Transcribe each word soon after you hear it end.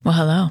Well,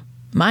 hello.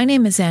 My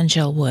name is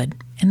Angel Wood,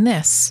 and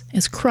this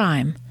is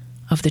Crime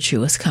of the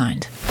Truest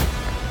Kind.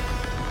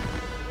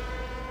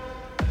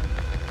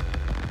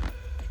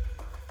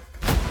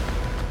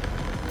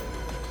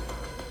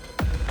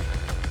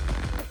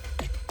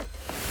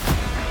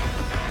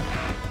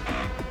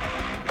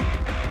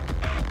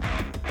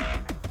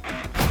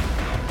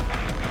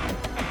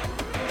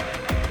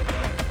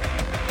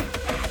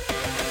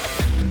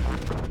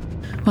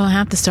 Well, I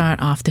have to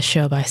start off the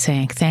show by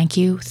saying thank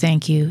you,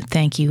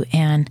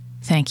 and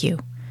thank you.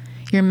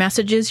 Your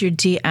messages, your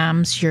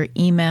DMs, your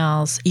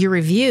emails, your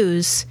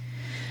reviews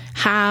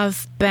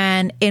have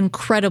been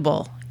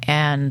incredible.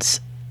 And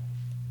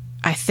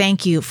I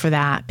thank you for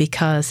that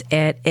because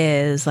it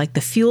is like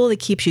the fuel that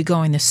keeps you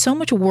going. There's so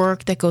much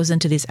work that goes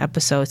into these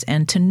episodes.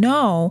 And to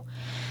know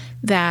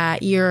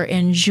that you're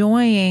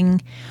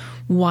enjoying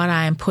what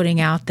I'm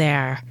putting out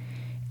there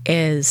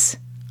is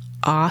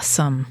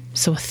awesome.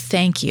 So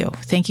thank you.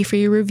 Thank you for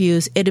your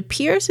reviews. It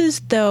appears as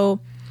though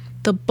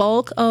the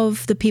bulk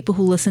of the people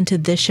who listen to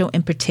this show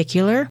in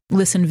particular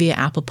listen via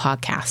Apple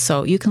Podcasts.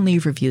 So you can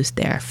leave reviews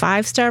there.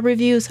 5-star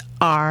reviews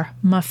are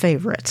my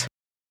favorite.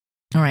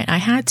 All right. I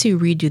had to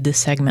redo this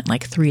segment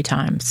like 3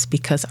 times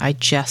because I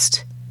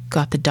just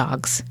got the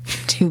dogs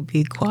to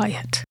be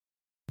quiet.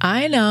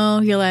 I know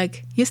you're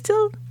like, you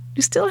still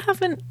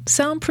haven't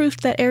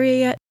soundproofed that area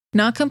yet?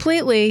 Not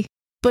completely,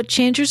 but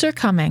changes are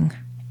coming.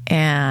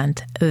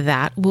 And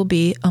that will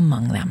be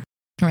among them.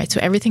 All right,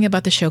 so everything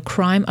about the show,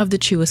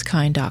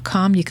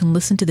 crimeofthetruestkind.com. You can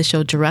listen to the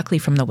show directly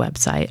from the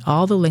website.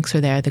 All the links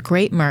are there. The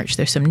great merch.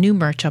 There's some new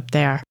merch up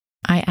there.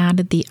 I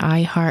added the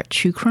I Heart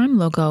True Crime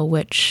logo,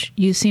 which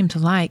you seem to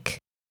like.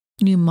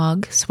 New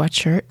mug,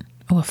 sweatshirt,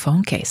 a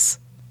phone case.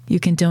 You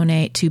can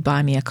donate to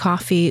Buy Me a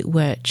Coffee,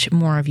 which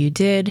more of you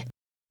did.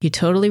 You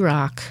totally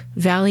rock.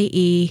 Valley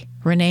E,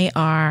 Renee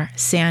R,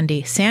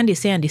 Sandy.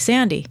 Superstar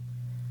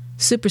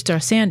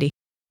Sandy.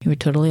 You were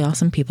totally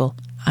awesome people.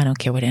 I don't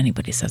care what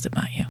anybody says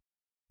about you.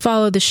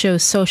 Follow the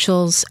show's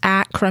socials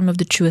at Crime of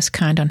the Truest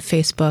Kind on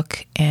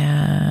Facebook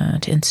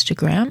and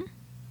Instagram,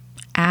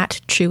 at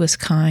Truest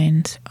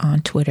Kind on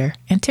Twitter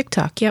and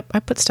TikTok. Yep, I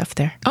put stuff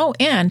there. Oh,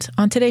 and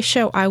on today's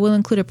show, I will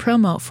include a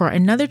promo for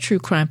another true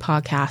crime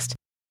podcast.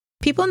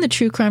 People in the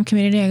true crime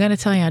community, I got to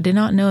tell you, I did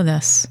not know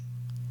this,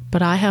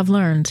 but I have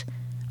learned,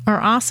 are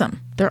awesome.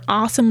 They're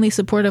awesomely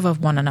supportive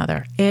of one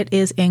another. It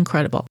is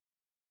incredible.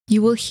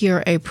 You will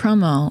hear a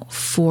promo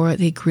for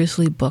the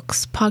Grizzly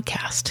Books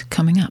podcast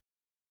coming up.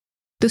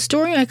 The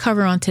story I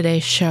cover on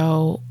today's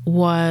show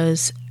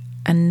was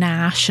a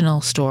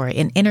national story,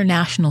 an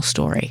international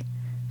story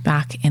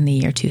back in the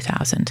year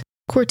 2000.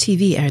 Court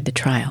TV aired the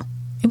trial.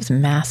 It was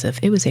massive.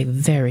 It was a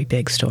very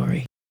big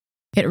story.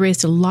 It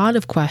raised a lot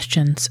of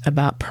questions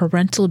about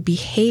parental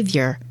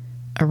behavior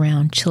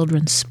around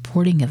children's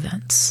sporting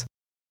events.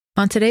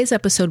 On today's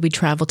episode, we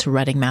travel to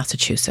Reading,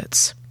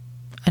 Massachusetts,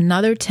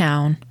 another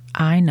town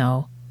I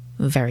know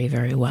very,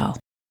 very well,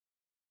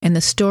 and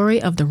the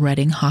story of the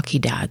Reading Hockey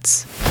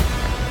Dads.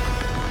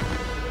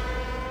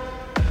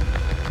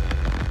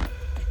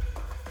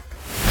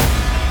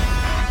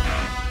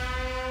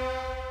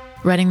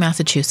 Reading,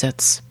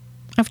 Massachusetts.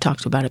 I've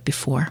talked about it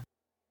before.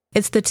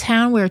 It's the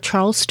town where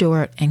Charles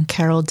Stewart and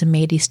Carol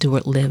DeMady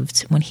Stewart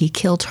lived when he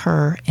killed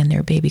her and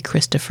their baby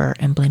Christopher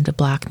and blamed a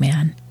black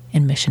man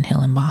in Mission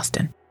Hill in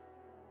Boston.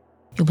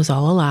 It was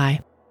all a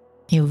lie.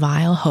 A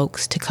vile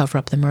hoax to cover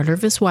up the murder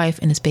of his wife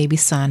and his baby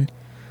son,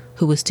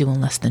 who was due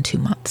in less than 2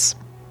 months.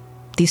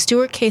 The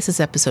Stewart case is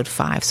episode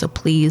 5, so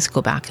please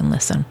go back and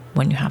listen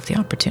when you have the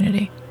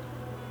opportunity.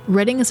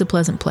 Reading is a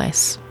pleasant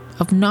place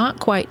of not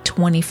quite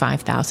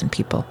 25,000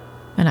 people,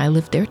 and I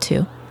lived there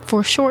too, for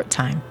a short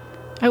time.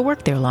 I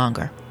worked there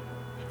longer.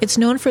 It's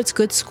known for its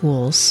good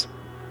schools,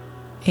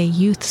 a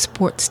youth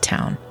sports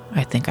town,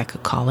 I think I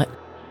could call it.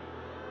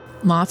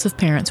 Lots of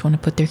parents want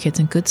to put their kids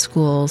in good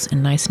schools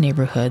in nice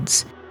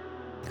neighborhoods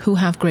who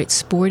have great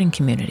sporting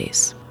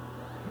communities.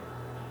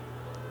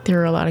 There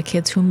are a lot of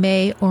kids who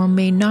may or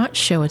may not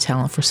show a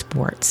talent for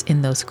sports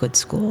in those good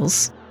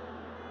schools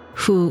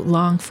who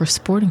long for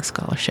sporting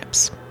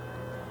scholarships.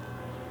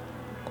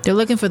 They're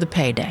looking for the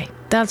payday.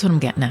 That's what I'm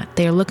getting at.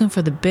 They're looking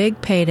for the big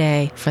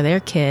payday for their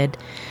kid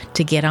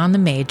to get on the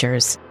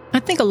majors. I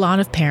think a lot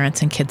of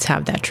parents and kids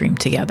have that dream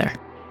together.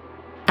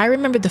 I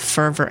remember the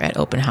fervor at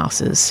open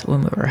houses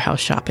when we were house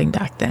shopping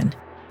back then.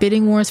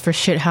 Bidding wars for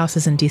shit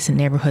houses in decent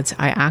neighborhoods.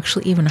 I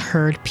actually even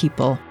heard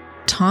people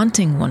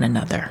taunting one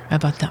another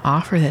about the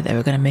offer that they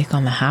were going to make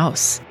on the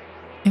house.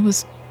 It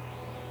was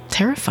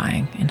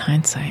terrifying in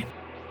hindsight.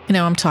 You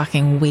know, I'm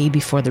talking way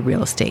before the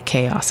real estate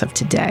chaos of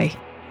today.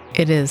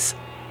 It is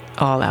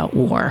all-out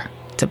war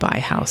to buy a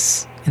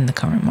house in the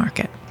current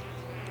market.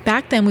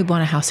 Back then, we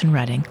bought a house in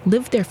Reading,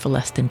 lived there for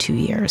less than 2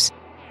 years,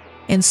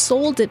 and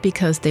sold it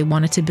because they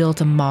wanted to build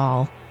a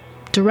mall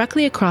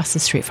directly across the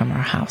street from our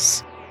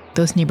house.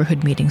 Those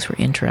neighborhood meetings were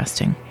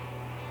interesting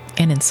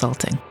and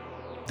insulting.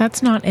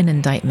 That's not an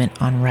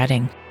indictment on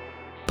Reading,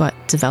 but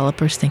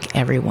developers think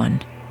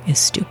everyone is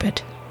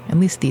stupid. At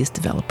least these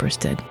developers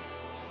did.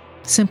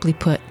 Simply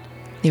put,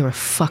 they were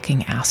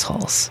fucking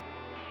assholes.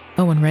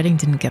 Oh, and Reading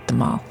didn't get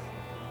them all.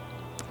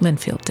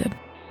 Linfield did.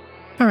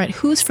 All right,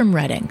 who's from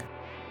Reading?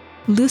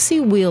 Lucy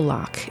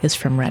Wheelock is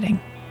from Reading.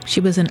 She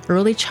was an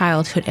early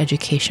childhood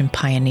education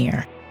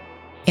pioneer,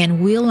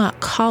 and Wheelock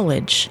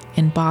College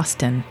in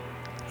Boston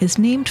is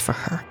named for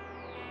her.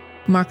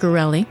 Mark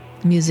Arelli,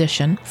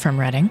 musician from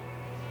Reading.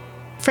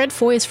 Fred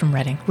Foy is from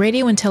Reading,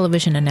 radio and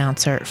television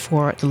announcer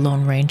for The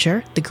Lone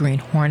Ranger, The Green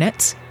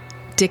Hornets,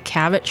 Dick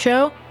Cavett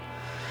Show.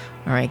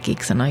 All right,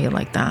 geeks, I know you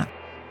like that.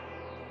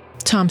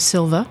 Tom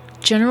Silva,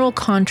 general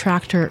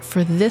contractor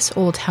for This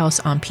Old House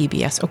on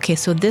PBS. Okay,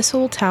 so This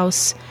Old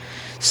House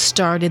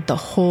started the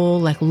whole,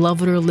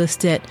 Love It or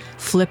List It,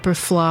 Flip or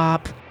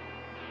Flop,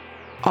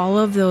 all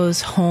of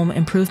those home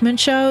improvement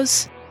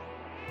shows.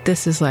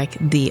 This is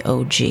the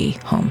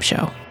OG home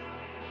show.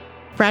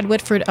 Brad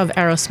Whitford of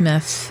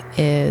Aerosmith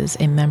is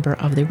a member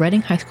of the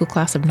Reading High School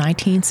class of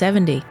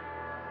 1970.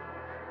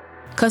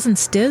 Cousin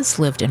Stiz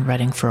lived in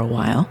Reading for a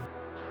while.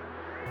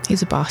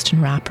 He's a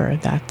Boston rapper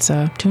that's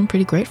doing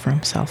pretty great for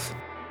himself.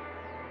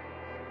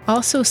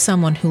 Also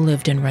someone who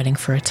lived in Reading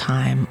for a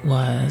time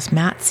was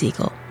Matt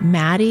Siegel,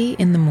 Maddie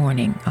in the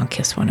Morning on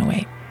KISS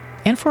 108,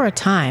 and for a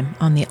time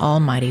on the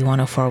almighty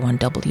 104.1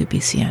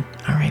 WBCN,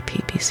 R.I.P.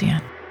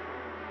 BCN.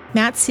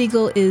 Matt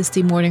Siegel is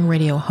the morning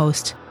radio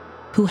host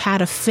who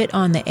had a fit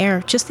on the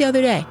air just the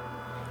other day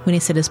when he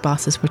said his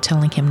bosses were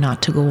telling him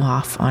not to go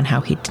off on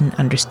how he didn't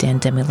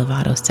understand Demi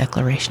Lovato's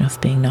declaration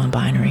of being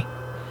non-binary.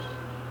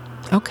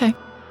 Okay,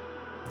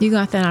 you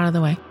got that out of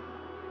the way.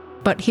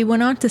 But he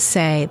went on to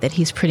say that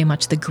he's pretty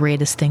much the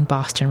greatest thing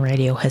Boston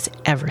radio has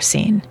ever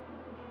seen.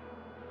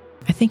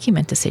 I think he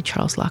meant to say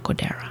Charles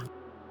Laquadera.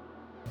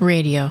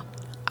 Radio.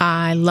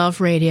 I love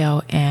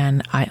radio,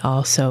 and I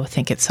also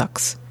think it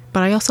sucks.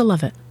 But I also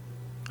love it.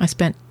 I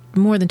spent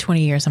more than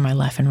 20 years of my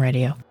life in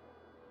radio,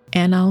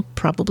 and I'll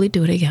probably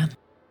do it again.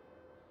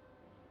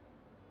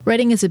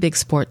 Reading is a big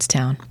sports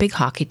town, big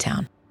hockey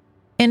town.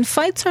 And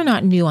fights are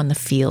not new on the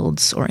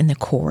fields or in the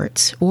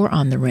courts or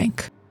on the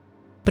rink,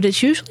 but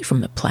it's usually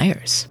from the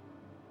players.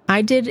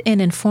 I did an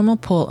informal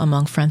poll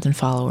among friends and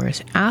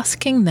followers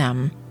asking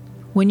them,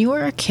 when you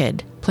were a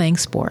kid playing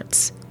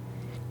sports,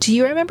 do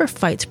you remember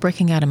fights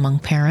breaking out among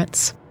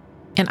parents?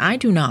 And I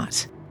do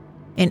not.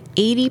 And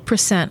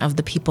 80% of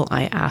the people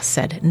I asked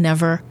said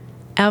never,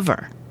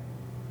 ever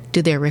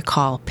do they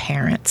recall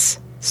parents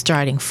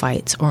starting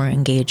fights or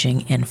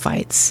engaging in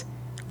fights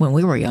when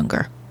we were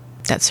younger.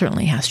 That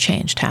certainly has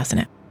changed,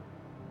 hasn't it?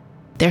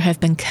 There have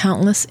been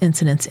countless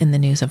incidents in the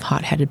news of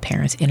hot-headed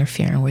parents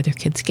interfering with their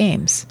kids'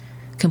 games,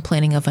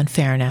 complaining of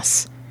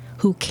unfairness,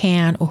 who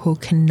can or who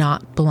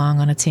cannot belong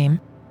on a team.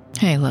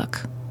 Hey,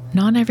 look,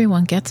 not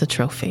everyone gets a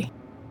trophy.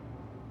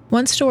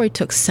 One story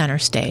took center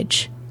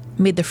stage,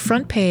 made the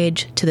front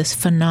page to this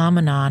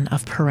phenomenon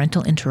of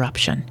parental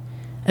interruption,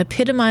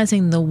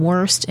 epitomizing the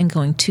worst in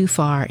going too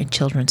far in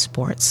children's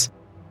sports.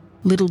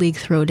 Little League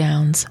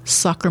throwdowns,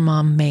 soccer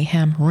mom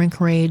mayhem, rink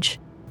rage.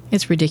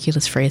 It's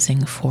ridiculous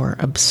phrasing for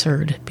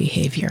absurd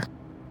behavior.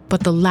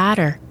 But the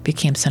latter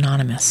became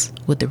synonymous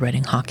with the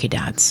Reading hockey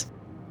dads.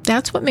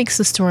 That's what makes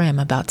the story I'm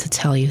about to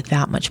tell you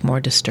that much more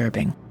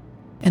disturbing.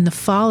 And the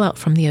fallout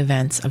from the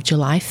events of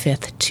July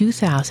 5th,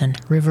 2000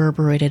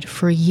 reverberated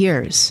for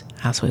years,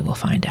 as we will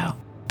find out.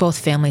 Both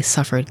families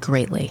suffered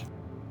greatly.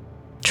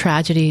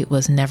 Tragedy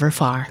was never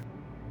far,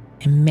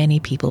 and many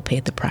people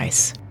paid the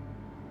price.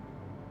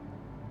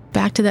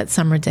 Back to that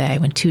summer day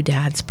when two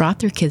dads brought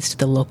their kids to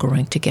the local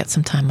rink to get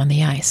some time on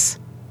the ice.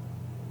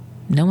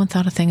 No one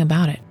thought a thing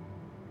about it.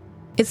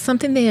 It's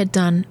something they had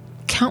done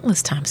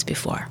countless times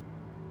before.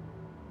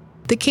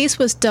 The case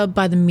was dubbed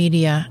by the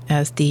media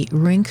as the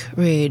Rink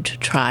Rage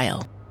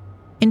Trial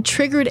and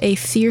triggered a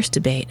fierce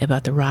debate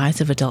about the rise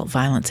of adult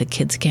violence at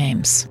kids'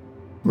 games,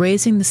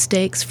 raising the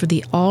stakes for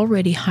the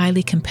already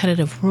highly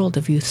competitive world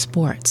of youth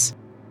sports.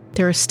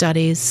 There are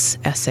studies,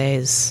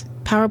 essays,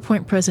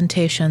 PowerPoint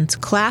presentations,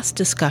 class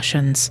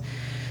discussions.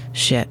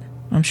 Shit,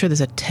 I'm sure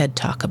there's a TED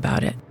Talk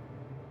about it.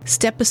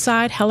 Step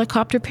aside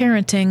helicopter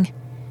parenting.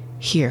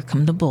 Here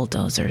come the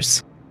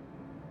bulldozers.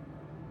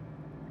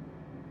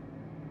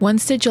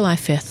 Wednesday, July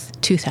 5th,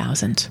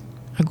 2000.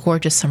 A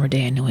gorgeous summer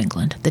day in New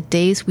England. The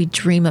days we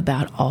dream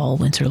about all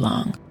winter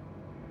long.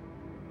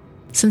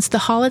 Since the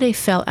holiday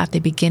fell at the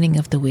beginning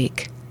of the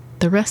week,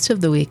 the rest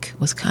of the week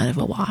was kind of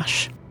a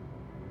wash.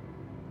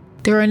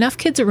 There were enough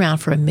kids around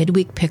for a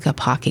midweek pickup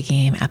hockey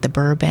game at the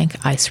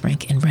Burbank Ice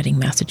Rink in Reading,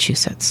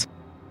 Massachusetts.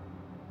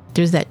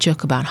 There's that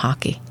joke about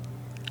hockey.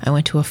 I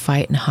went to a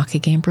fight and a hockey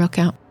game broke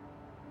out.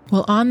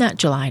 Well, on that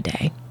July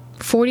day,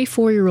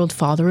 44-year-old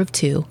father of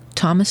two,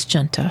 Thomas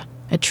Junta,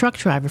 a truck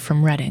driver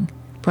from Reading,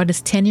 brought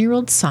his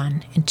 10-year-old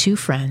son and two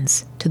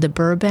friends to the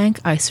Burbank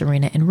Ice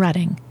Arena in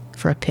Reading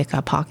for a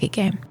pickup hockey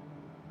game.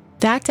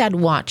 That dad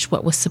watched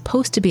what was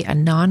supposed to be a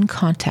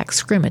non-contact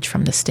scrimmage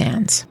from the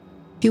stands.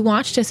 He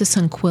watched as his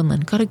son Quinlan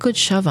got a good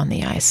shove on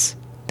the ice,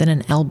 then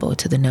an elbow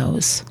to the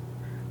nose.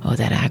 Oh,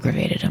 that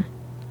aggravated him.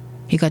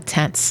 He got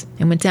tense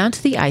and went down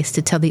to the ice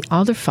to tell the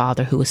other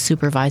father who was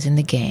supervising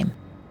the game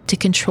to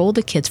control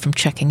the kids from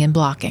checking and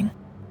blocking.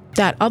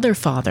 That other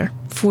father,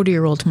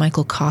 40-year-old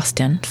Michael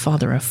Costin,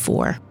 father of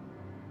four,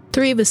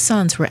 3 of his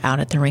sons were out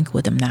at the rink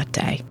with him that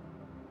day.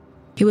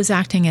 He was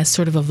acting as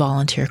sort of a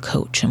volunteer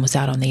coach and was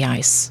out on the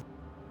ice.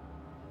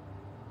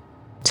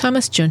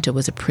 Thomas Giunta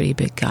was a pretty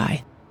big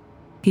guy.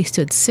 He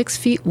stood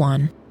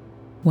 6'1",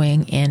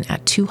 weighing in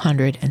at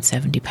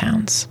 270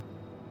 pounds.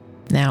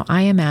 Now,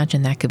 I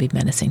imagine that could be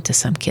menacing to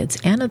some kids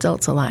and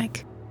adults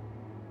alike.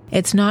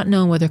 It's not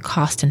known whether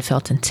Costin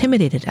felt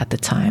intimidated at the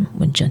time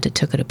when Giunta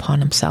took it upon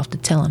himself to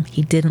tell him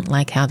he didn't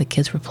like how the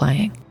kids were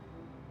playing.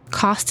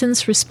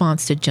 Costin's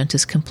response to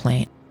Giunta's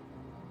complaint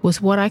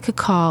was what I could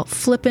call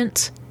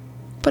flippant,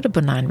 but a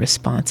benign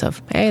response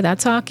of, "Hey,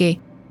 that's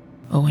hockey."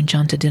 Oh, and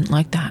Giunta didn't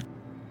like that.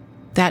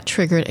 That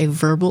triggered a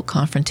verbal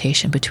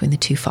confrontation between the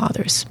two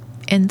fathers,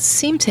 and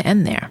seemed to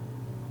end there,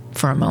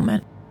 for a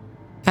moment.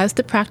 As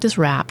the practice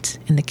wrapped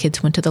and the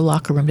kids went to the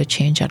locker room to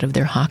change out of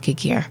their hockey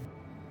gear,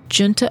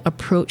 Giunta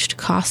approached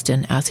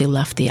Costin as he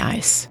left the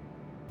ice.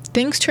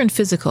 Things turned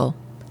physical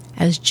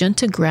as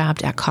Giunta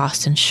grabbed at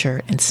Costin's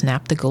shirt and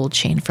snapped the gold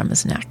chain from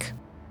his neck.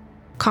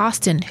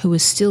 Costin, who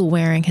was still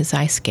wearing his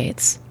ice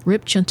skates,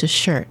 ripped Giunta's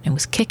shirt and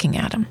was kicking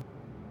at him.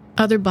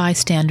 Other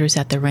bystanders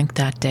at the rink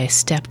that day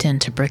stepped in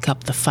to break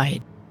up the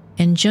fight,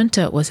 and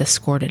Giunta was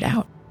escorted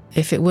out.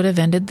 If it would have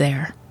ended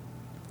there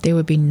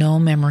would be no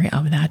memory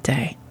of that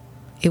day.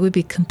 It would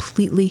be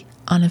completely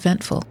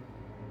uneventful.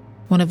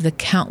 One of the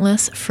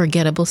countless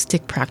forgettable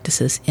stick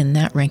practices in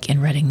that rink in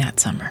Reading that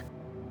summer.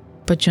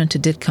 But Giunta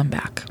did come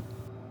back.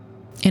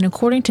 And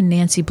according to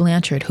Nancy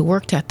Blanchard, who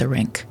worked at the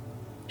rink,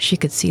 she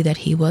could see that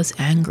he was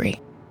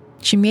angry.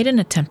 She made an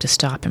attempt to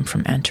stop him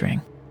from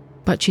entering,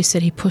 but she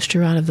said he pushed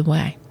her out of the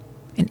way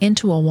and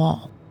into a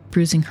wall,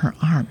 bruising her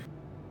arm.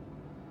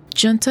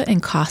 Giunta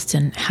and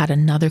Costin had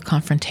another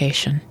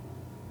confrontation.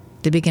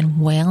 They began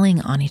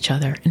wailing on each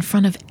other in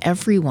front of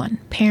everyone,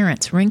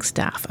 parents, rink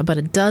staff, about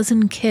a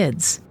dozen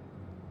kids,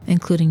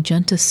 including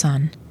Giunta's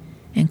son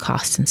and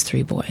Costin's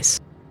 3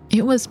 boys.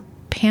 It was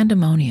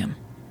pandemonium.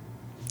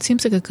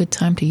 Seems like a good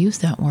time to use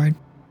that word.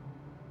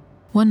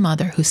 One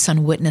mother whose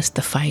son witnessed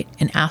the fight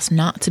and asked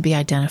not to be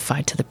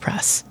identified to the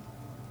press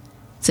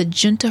said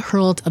Giunta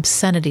hurled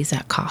obscenities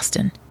at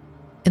Costin,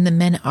 and the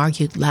men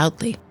argued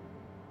loudly.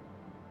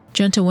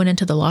 Giunta went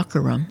into the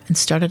locker room and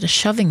started a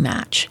shoving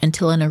match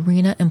until an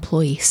arena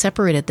employee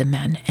separated the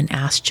men and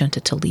asked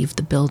Giunta to leave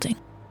the building.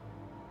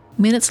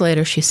 Minutes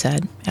later, she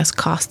said, as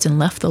Costin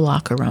left the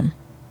locker room,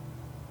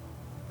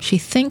 "She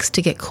thinks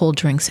to get cold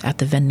drinks at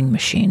the vending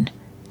machine."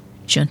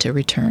 Giunta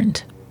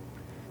returned.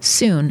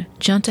 Soon,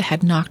 Giunta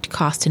had knocked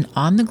Costin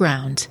on the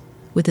ground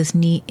with his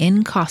knee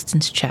in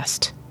Costin's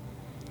chest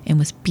and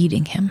was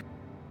beating him.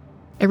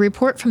 A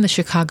report from the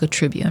Chicago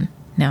Tribune,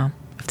 now,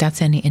 if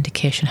that's any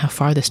indication how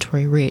far the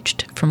story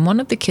reached, from one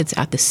of the kids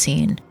at the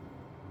scene,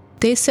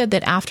 they said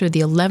that after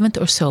the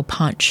 11th or so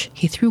punch,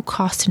 he threw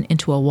Costin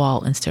into a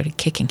wall and started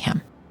kicking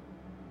him.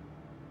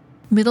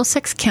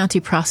 Middlesex County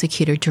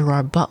Prosecutor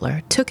Gerard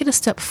Butler took it a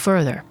step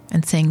further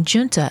and saying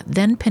Giunta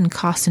then pinned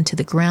Costin to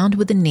the ground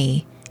with a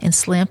knee and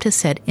slammed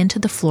his head into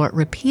the floor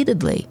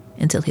repeatedly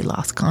until he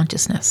lost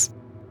consciousness.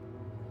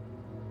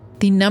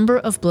 The number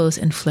of blows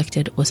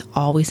inflicted was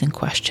always in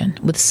question,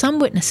 with some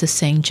witnesses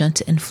saying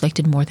Giunta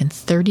inflicted more than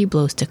 30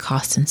 blows to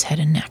Costin's head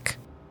and neck.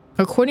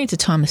 According to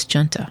Thomas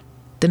Giunta,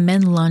 the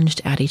men lunged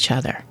at each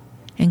other,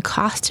 and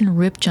Costin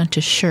ripped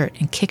Giunta's shirt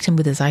and kicked him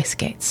with his ice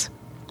skates.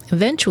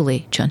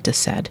 Eventually, Giunta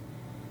said,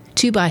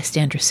 2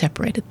 bystanders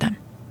separated them.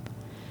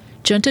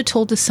 Giunta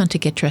told his son to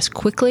get dressed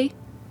quickly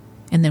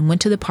and then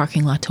went to the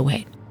parking lot to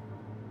wait.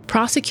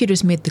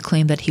 Prosecutors made the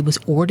claim that he was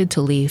ordered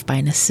to leave by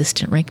an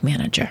assistant rink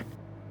manager.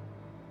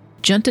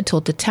 Giunta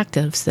told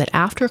detectives that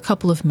after a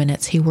couple of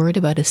minutes he worried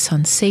about his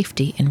son's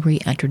safety and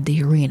re-entered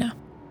the arena.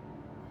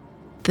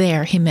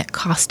 There he met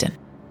Costin.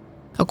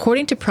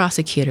 According to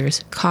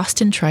prosecutors,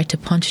 Costin tried to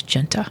punch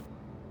Giunta.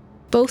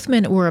 Both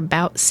men were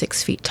about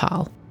 6 feet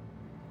tall.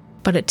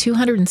 But at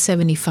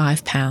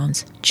 275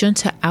 pounds,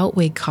 Giunta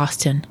outweighed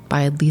Costin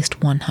by at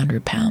least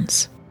 100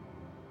 pounds.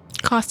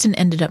 Costin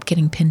ended up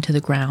getting pinned to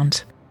the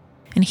ground,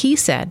 and he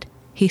said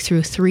he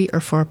threw 3 or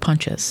 4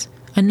 punches,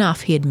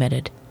 enough, he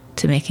admitted,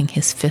 to making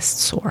his fist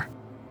sore.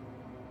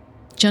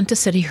 Giunta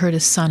said he heard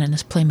his son and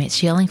his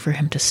playmates yelling for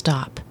him to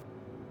stop.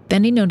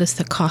 Then he noticed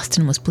that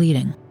Costin was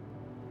bleeding.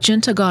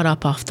 Giunta got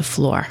up off the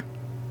floor,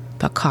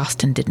 but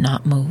Costin did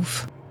not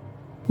move.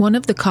 One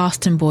of the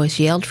Costin boys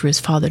yelled for his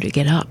father to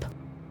get up.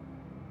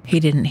 He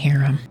didn't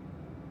hear him.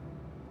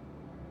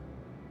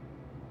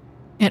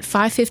 At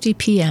 5:50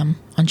 p.m.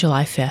 on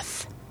July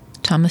 5th,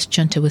 Thomas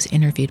Giunta was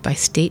interviewed by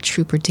State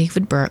Trooper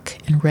David Burke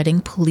and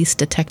Reading Police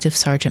Detective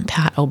Sergeant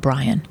Pat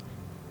O'Brien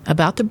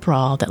about the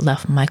brawl that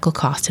left Michael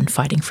Costin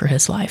fighting for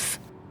his life.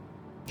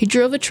 He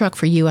drove a truck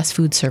for U.S.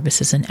 Food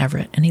Services in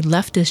Everett, and he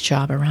left his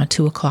job around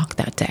 2 o'clock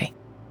that day.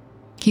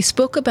 He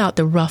spoke about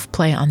the rough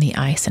play on the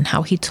ice and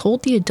how he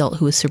told the adult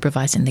who was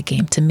supervising the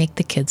game to make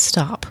the kids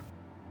stop.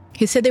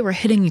 He said they were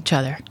hitting each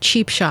other,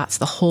 cheap shots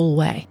the whole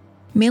way.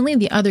 Mainly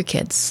the other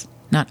kids,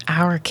 not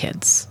our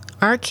kids.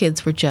 Our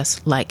kids were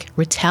just,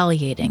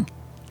 retaliating,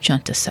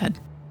 Giunta said.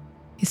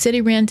 He said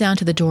he ran down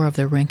to the door of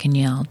the rink and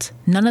yelled,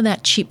 "None of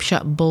that cheap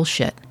shot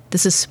bullshit.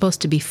 This is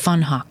supposed to be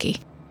fun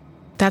hockey.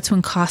 That's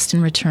when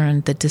Costin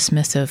returned the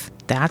dismissive,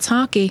 "That's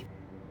hockey."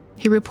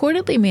 He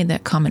reportedly made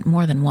that comment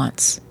more than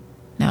once.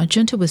 Now,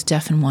 Giunta was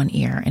deaf in one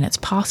ear, and it's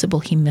possible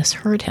he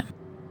misheard him.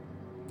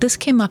 This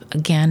came up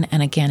again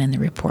and again in the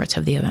reports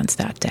of the events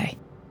that day.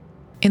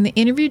 And the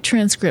interview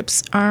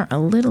transcripts are a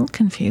little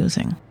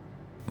confusing.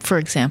 For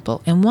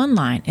example, in one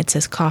line, it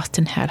says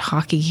Costin had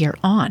hockey gear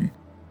on.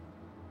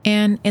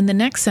 And in the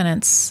next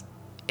sentence,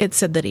 it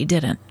said that he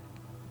didn't.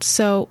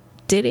 So,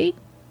 did he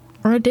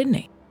or didn't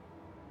he?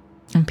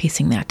 I'm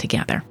piecing that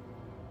together.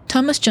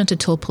 Thomas Giunta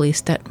told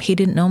police that he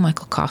didn't know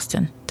Michael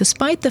Costin,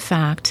 despite the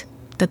fact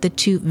that the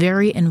two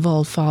very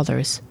involved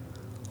fathers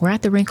were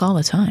at the rink all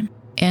the time.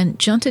 And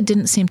Giunta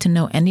didn't seem to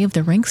know any of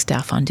the rink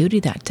staff on duty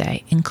that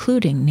day,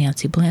 including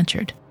Nancy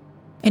Blanchard.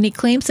 And he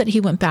claims that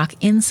he went back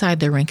inside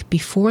the rink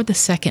before the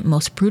second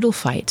most brutal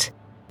fight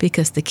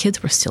because the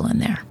kids were still in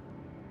there.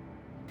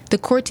 The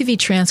Court TV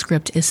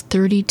transcript is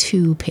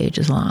 32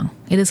 pages long.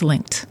 It is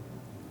linked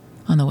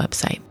on the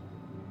website.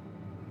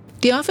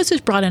 The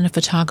officers brought in a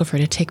photographer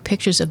to take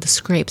pictures of the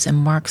scrapes and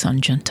marks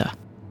on Giunta.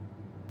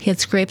 He had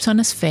scrapes on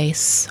his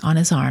face, on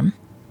his arm,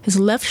 his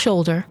left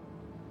shoulder,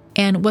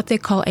 and what they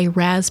call a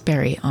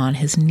raspberry on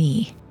his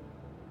knee,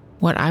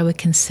 what I would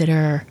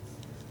consider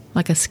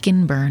like a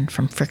skin burn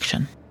from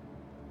friction.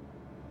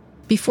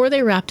 Before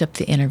they wrapped up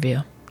the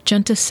interview,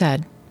 Giunta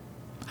said,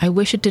 "I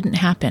wish it didn't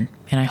happen,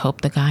 and I hope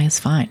the guy is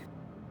fine."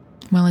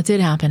 Well, it did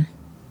happen,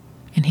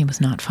 and he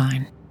was not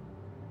fine.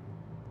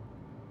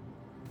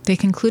 They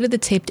concluded the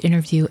taped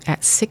interview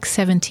at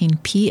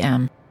 6:17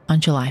 p.m. on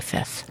July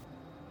 5th.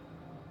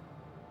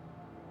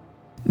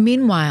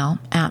 Meanwhile,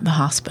 at the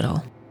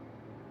hospital,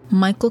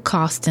 Michael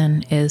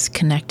Costin is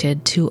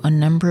connected to a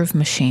number of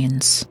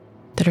machines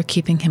that are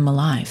keeping him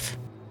alive.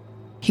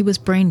 He was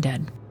brain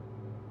dead,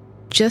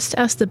 just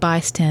as the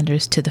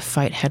bystanders to the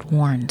fight had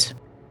warned.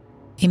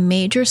 A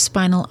major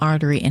spinal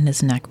artery in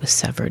his neck was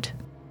severed.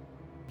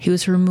 He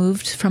was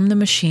removed from the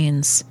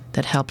machines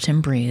that helped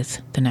him breathe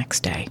the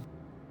next day.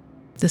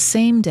 The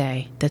same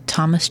day that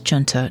Thomas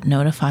Giunta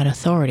notified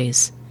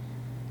authorities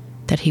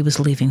that he was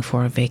leaving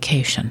for a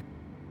vacation.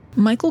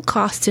 Michael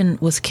Costin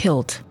was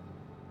killed.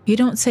 You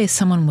don't say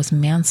someone was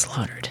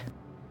manslaughtered.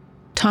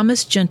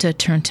 Thomas Giunta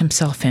turned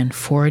himself in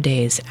 4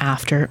 days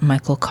after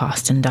Michael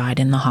Costin died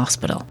in the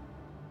hospital.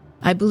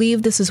 I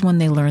believe this is when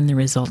they learned the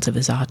results of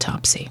his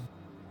autopsy.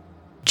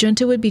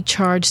 Giunta would be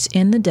charged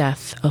in the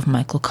death of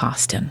Michael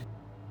Costin.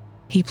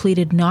 He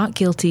pleaded not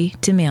guilty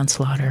to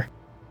manslaughter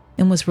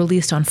and was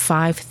released on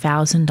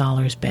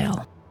 $5,000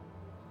 bail.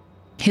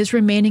 His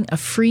remaining a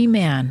free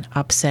man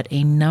upset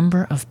a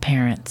number of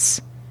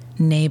parents,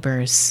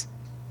 neighbors,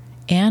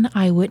 and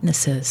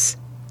eyewitnesses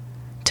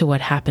to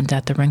what happened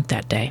at the rink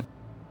that day.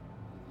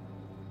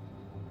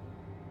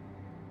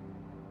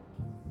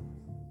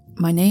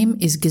 My name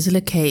is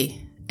Gisela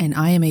Kay, and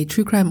I am a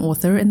true crime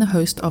author and the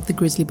host of the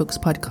Grizzly Books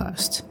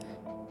podcast.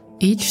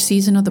 Each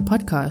season of the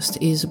podcast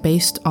is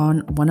based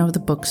on one of the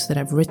books that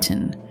I've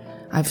written.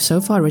 I've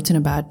so far written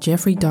about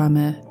Jeffrey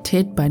Dahmer,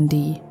 Ted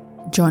Bundy,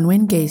 John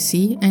Wayne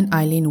Gacy, and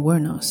Eileen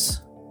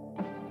Wuornos.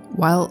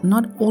 While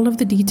not all of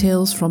the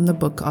details from the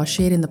book are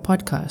shared in the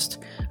podcast,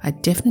 I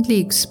definitely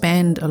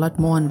expand a lot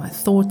more on my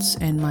thoughts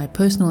and my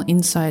personal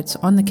insights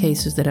on the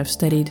cases that I've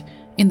studied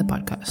in the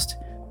podcast.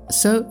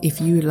 So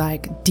if you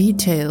like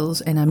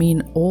details, and I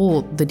mean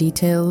all the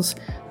details,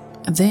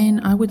 then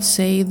I would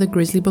say the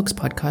Grizzly Books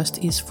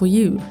podcast is for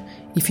you.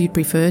 If you'd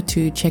prefer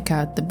to check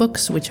out the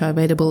books, which are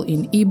available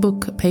in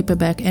ebook,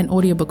 paperback, and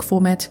audiobook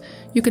format,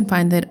 you can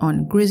find that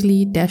on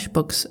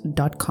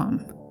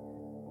grizzly-books.com.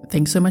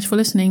 Thanks so much for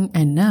listening,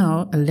 and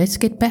now let's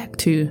get back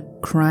to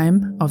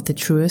Crime of the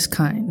Truest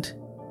Kind.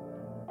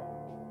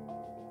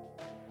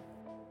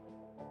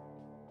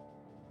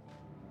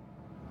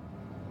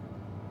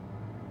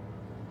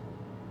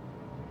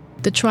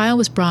 The trial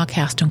was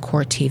broadcast on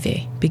Court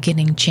TV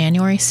beginning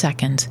January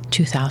 2nd,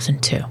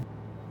 2002.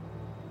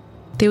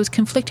 There was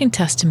conflicting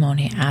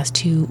testimony as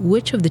to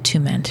which of the two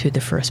men threw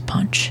the first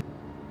punch.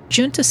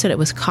 Giunta said it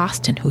was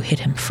Costin who hit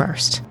him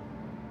first.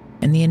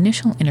 In the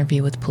initial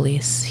interview with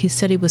police, he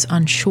said he was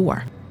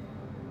unsure,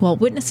 while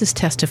witnesses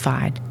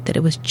testified that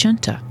it was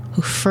Giunta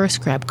who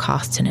first grabbed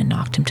Costin and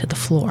knocked him to the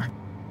floor.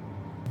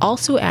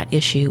 Also at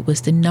issue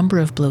was the number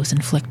of blows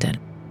inflicted.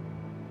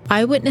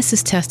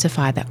 Eyewitnesses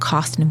testified that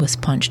Costin was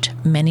punched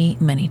many,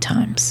 many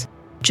times.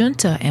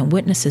 Giunta and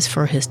witnesses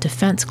for his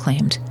defense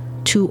claimed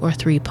 2 or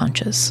 3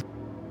 punches.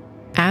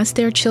 As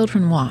their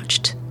children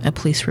watched, a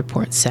police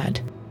report said,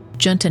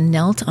 Giunta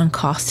knelt on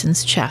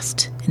Costin's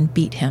chest and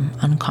beat him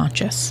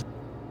unconscious.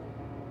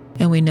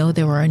 And we know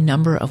there were a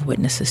number of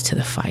witnesses to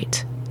the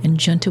fight, and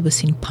Giunta was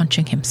seen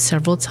punching him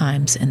several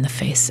times in the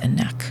face and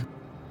neck.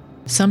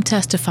 Some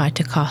testified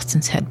to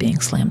Costin's head being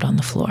slammed on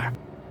the floor.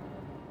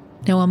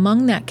 Now,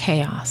 among that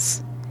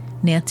chaos,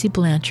 Nancy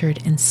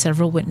Blanchard and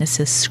several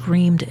witnesses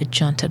screamed at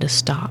Giunta to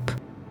stop,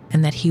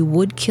 and that he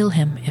would kill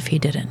him if he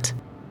didn't.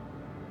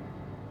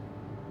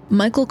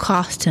 Michael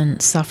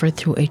Costin suffered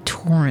through a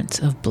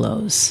torrent of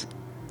blows.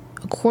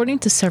 According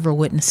to several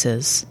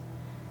witnesses,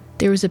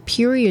 There was a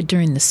period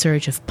during the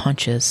surge of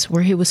punches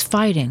where he was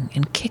fighting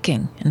and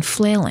kicking and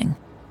flailing,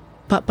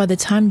 but by the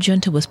time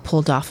Junta was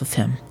pulled off of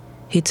him,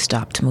 he'd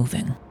stopped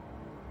moving.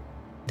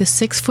 The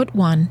 6'1",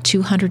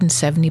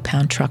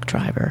 270-pound truck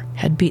driver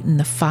had beaten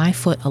the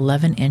 5'11",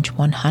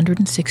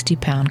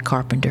 160-pound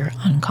carpenter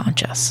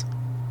unconscious.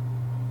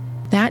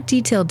 That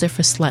detail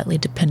differs slightly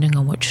depending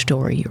on which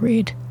story you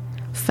read.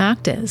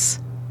 Fact is,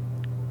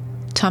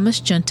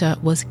 Thomas Junta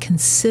was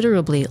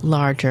considerably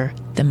larger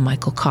than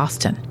Michael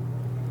Kostin.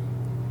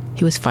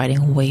 He was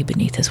fighting way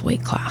beneath his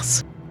weight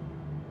class.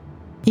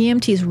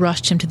 EMTs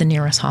rushed him to the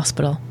nearest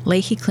hospital,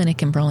 Leahy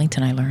Clinic in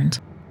Burlington, I learned.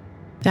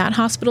 That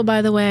hospital,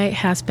 by the way,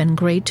 has been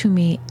great to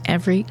me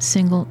every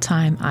single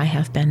time I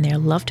have been there.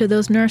 Love to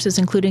those nurses,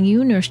 including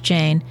you, Nurse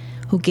Jane,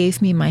 who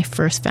gave me my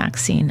first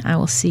vaccine. I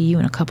will see you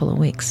in a couple of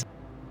weeks.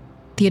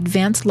 The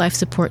advanced life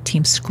support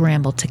team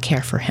scrambled to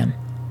care for him.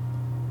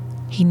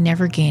 He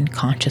never gained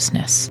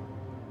consciousness.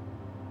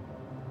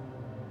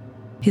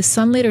 His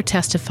son later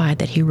testified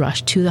that he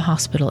rushed to the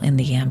hospital in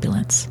the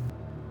ambulance,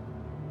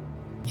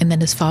 and that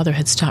his father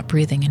had stopped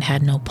breathing and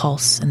had no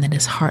pulse, and that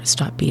his heart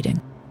stopped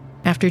beating.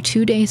 After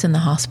 2 days in the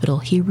hospital,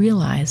 he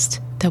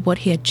realized that what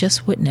he had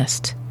just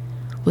witnessed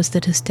was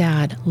that his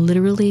dad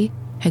literally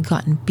had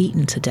gotten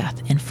beaten to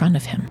death in front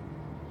of him.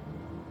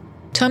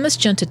 Thomas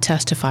Junta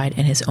testified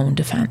in his own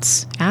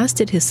defense, as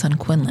did his son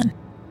Quinlan,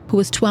 who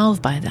was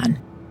 12 by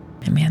then.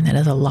 And man, that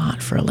is a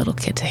lot for a little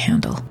kid to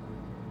handle.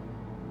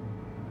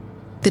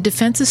 The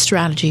defense's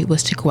strategy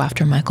was to go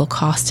after Michael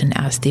Kostin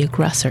as the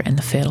aggressor in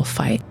the fatal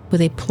fight,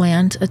 with a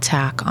planned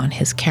attack on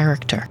his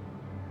character.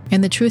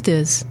 And the truth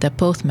is that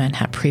both men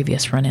had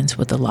previous run-ins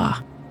with the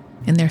law,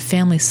 and their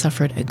families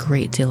suffered a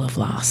great deal of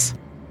loss.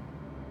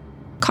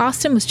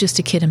 Kostin was just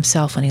a kid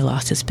himself when he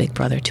lost his big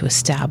brother to a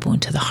stab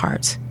wound to the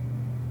heart.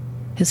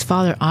 His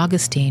father,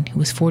 Augustine, who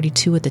was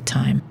 42 at the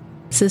time,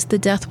 says the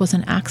death was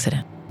an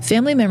accident.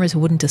 Family members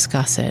wouldn't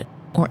discuss it,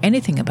 or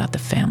anything about the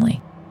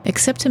family,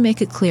 except to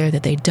make it clear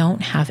that they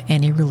don't have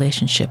any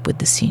relationship with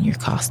the senior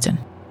Kostin.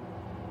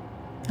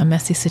 A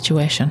messy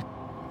situation.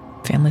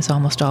 Families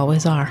almost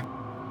always are.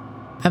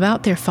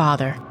 About their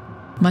father,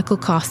 Michael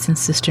Kostin's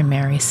sister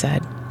Mary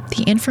said,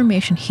 "The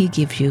information he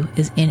gives you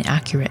is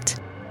inaccurate.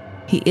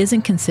 He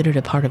isn't considered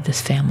a part of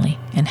this family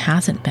and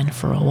hasn't been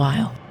for a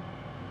while."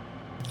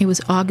 It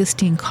was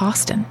Augustine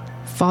Kostin,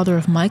 father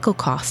of Michael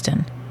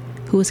Kostin,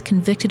 who was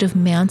convicted of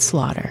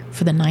manslaughter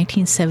for the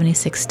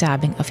 1976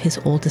 stabbing of his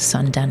oldest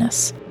son,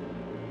 Dennis.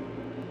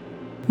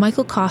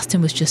 Michael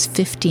Kostin was just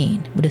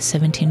 15 when his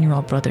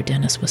 17-year-old brother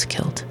Dennis was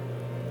killed.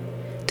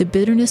 The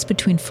bitterness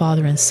between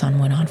father and son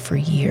went on for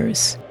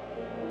years.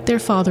 Their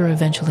father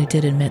eventually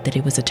did admit that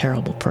he was a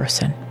terrible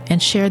person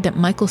and shared that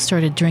Michael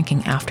started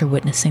drinking after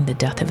witnessing the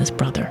death of his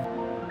brother.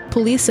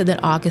 Police said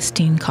that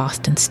Augustine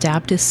Kostin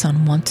stabbed his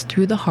son once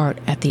through the heart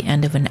at the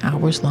end of an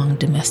hours-long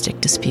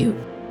domestic dispute.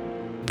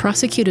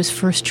 Prosecutors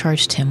first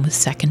charged him with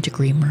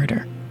second-degree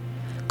murder.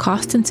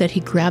 Kostin said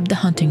he grabbed the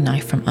hunting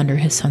knife from under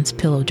his son's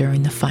pillow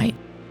during the fight,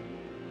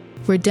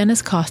 where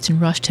Dennis Kostin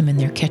rushed him in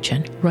their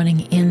kitchen,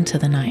 running into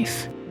the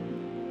knife.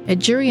 A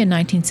jury in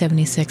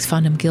 1976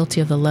 found him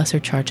guilty of the lesser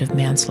charge of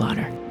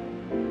manslaughter.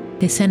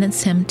 They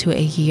sentenced him to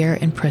a year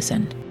in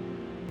prison,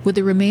 with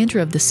the remainder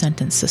of the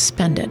sentence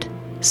suspended,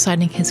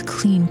 citing his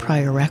clean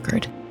prior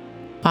record.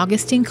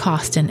 Augustine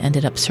Kostin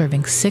ended up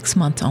serving 6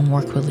 months on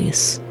work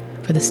release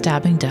for the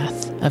stabbing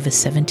death of his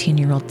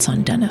 17-year-old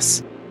son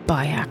Dennis,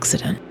 by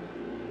accident.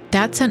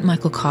 That sent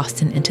Michael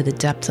Kostin into the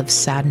depths of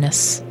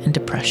sadness and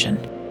depression.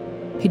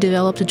 He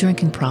developed a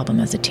drinking problem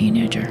as a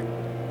teenager.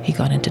 He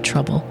got into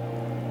trouble.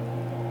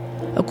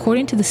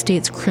 According to the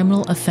state's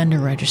criminal offender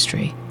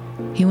registry,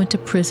 he went to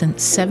prison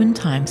 7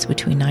 times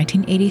between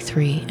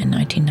 1983 and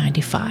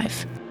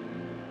 1995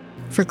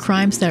 for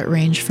crimes that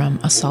ranged from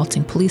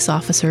assaulting police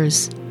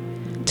officers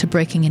to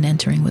breaking and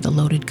entering with a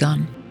loaded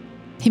gun.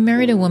 He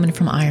married a woman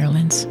from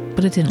Ireland,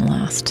 but it didn't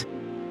last.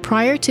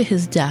 Prior to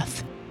his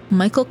death,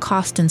 Michael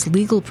Kostin's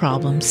legal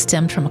problems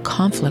stemmed from a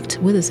conflict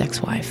with his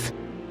ex-wife.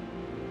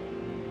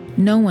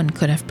 No one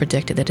could have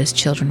predicted that his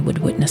children would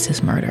witness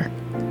his murder,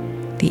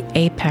 the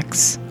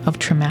apex of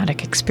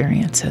traumatic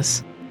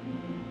experiences.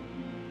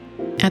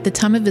 At the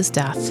time of his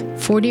death,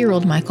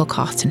 40-year-old Michael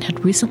Kostin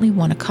had recently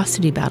won a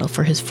custody battle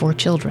for his 4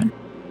 children.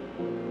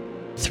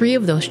 3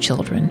 of those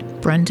children,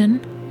 Brendan,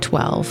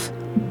 12,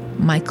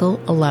 Michael,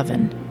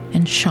 11,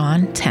 and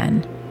Sean,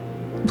 10,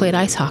 played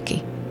ice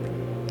hockey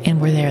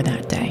and were there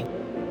that day.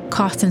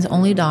 Kostin's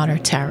only daughter,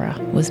 Tara,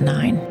 was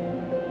 9.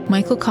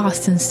 Michael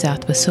Kostin's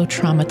death was so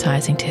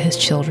traumatizing to his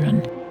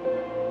children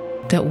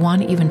that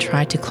one even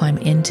tried to climb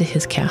into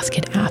his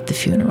casket at the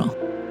funeral.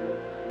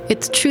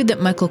 It's true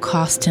that Michael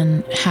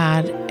Kostin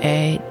had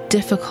a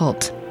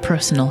difficult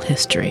personal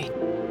history.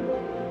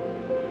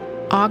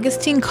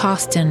 Augustine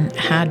Kostin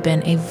had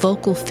been a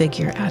vocal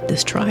figure at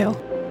this trial,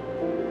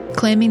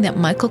 claiming that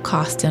Michael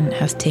Kostin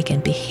has taken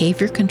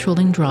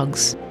behavior-controlling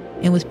drugs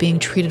and was being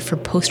treated for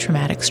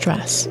post-traumatic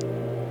stress.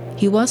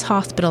 He was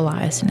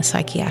hospitalized in a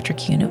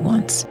psychiatric unit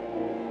once,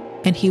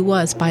 and he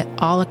was, by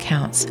all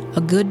accounts,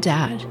 a good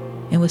dad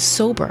and was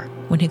sober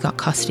when he got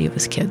custody of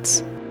his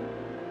kids.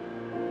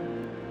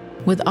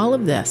 With all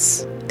of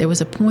this, there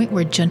was a point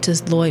where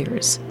Junta's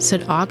lawyers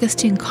said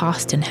Augustine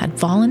Costin had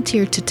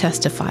volunteered to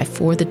testify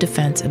for the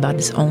defense about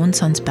his own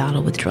son's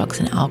battle with drugs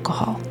and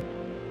alcohol.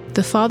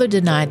 The father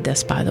denied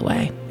this, by the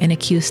way, and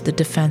accused the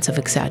defense of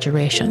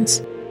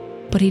exaggerations,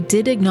 but he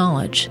did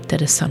acknowledge that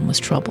his son was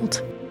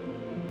troubled.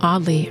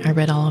 Oddly, I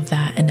read all of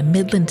that in a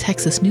Midland,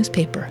 Texas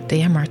newspaper,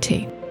 the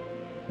MRT.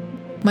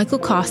 Michael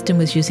Costin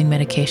was using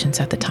medications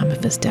at the time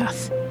of his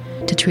death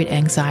to treat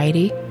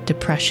anxiety,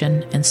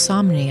 depression,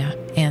 insomnia,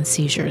 and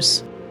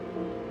seizures.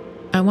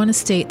 I want to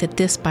state that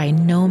this by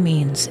no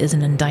means is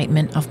an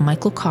indictment of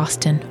Michael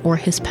Costin or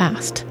his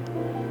past.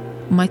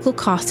 Michael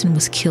Costin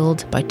was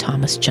killed by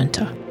Thomas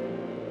Junta.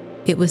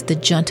 It was the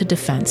Junta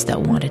defense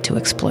that wanted to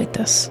exploit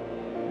this.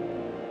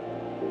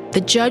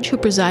 The judge who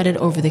presided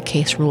over the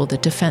case ruled the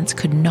defense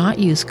could not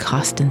use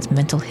Costin's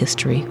mental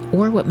history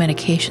or what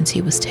medications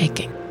he was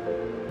taking.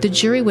 The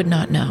jury would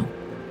not know,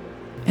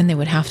 and they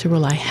would have to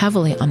rely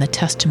heavily on the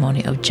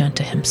testimony of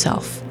Junta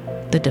himself,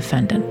 the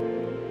defendant.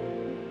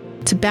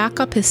 To back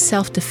up his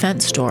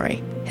self-defense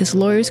story, his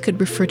lawyers could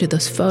refer to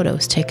those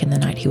photos taken the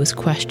night he was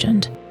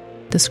questioned,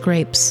 the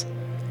scrapes,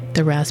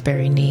 the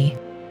raspberry knee.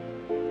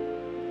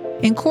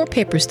 In court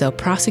papers, though,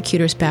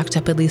 prosecutors backed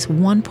up at least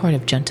one part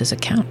of Junta's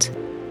account,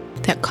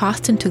 that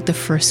Costin took the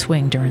first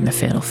swing during the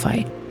fatal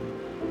fight.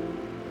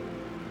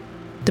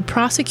 The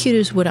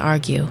prosecutors would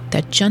argue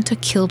that Junta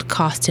killed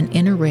Costin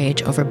in a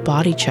rage over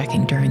body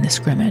checking during the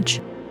scrimmage.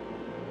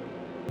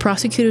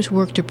 Prosecutors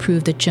worked to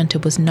prove that Junta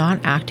was not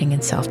acting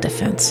in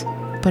self-defense,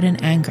 but in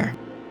anger.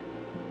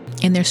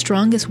 And their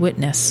strongest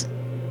witness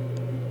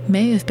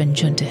may have been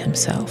Junta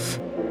himself.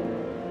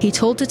 He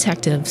told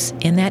detectives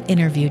in that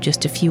interview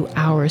just a few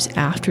hours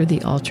after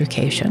the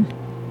altercation,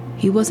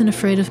 "He wasn't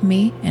afraid of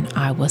me, and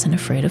I wasn't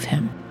afraid of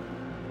him."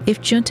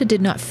 If Junta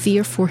did not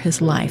fear for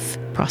his life,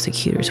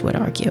 prosecutors would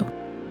argue,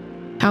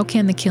 how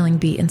can the killing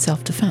be in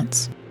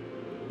self-defense?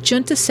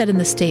 Junta said in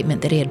the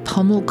statement that he had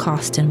pummeled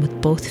Costin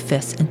with both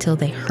fists until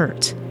they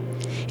hurt,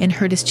 and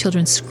heard his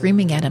children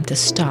screaming at him to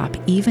stop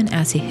even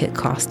as he hit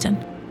Costin.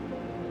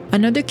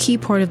 Another key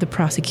part of the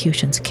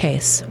prosecution's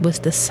case was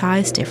the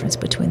size difference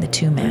between the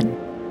two men.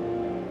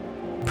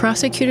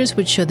 Prosecutors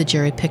would show the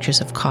jury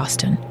pictures of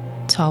Costin,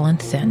 tall and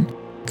thin,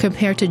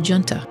 compared to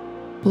Junta,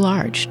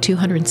 large,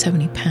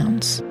 270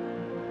 pounds,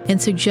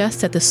 and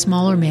suggest that the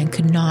smaller man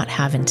could not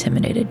have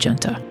intimidated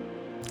Junta.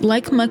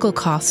 Like Michael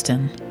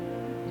Costin,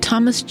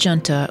 Thomas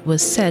Junta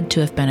was said to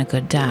have been a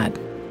good dad,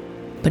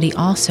 but he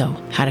also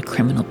had a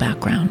criminal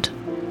background.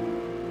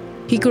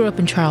 He grew up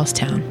in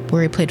Charlestown,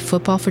 where he played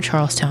football for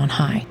Charlestown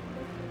High,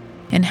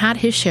 and had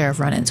his share of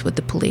run-ins with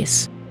the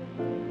police.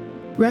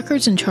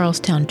 Records in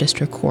Charlestown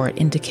District Court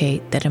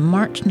indicate that in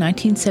March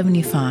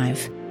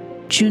 1975,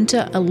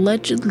 Junta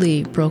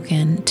allegedly broke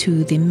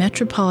into the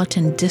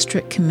Metropolitan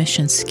District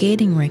Commission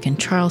skating rink in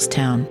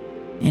Charlestown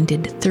and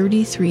did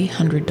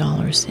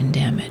 $3,300 in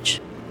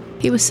damage.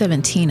 He was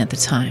 17 at the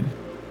time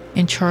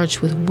and charged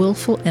with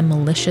willful and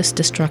malicious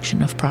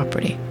destruction of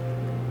property.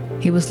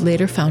 He was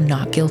later found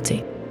not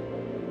guilty.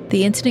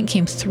 The incident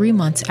came 3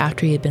 months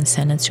after he had been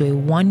sentenced to a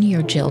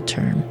 1-year jail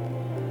term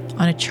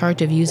on a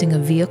charge of using a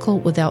vehicle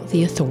without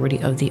the authority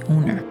of the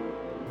owner.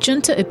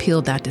 Junta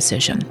appealed that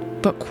decision,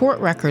 but court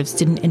records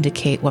didn't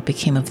indicate what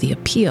became of the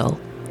appeal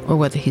or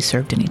whether he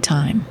served any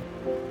time.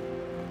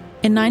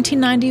 In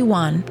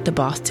 1991, the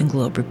Boston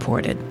Globe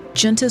reported,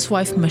 Junta's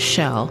wife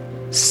Michelle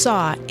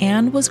sought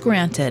and was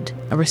granted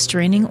a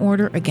restraining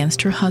order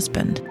against her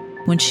husband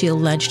when she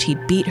alleged he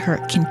beat her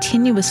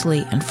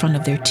continuously in front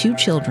of their 2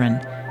 children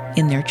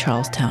in their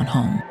Charlestown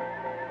home.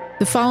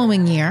 The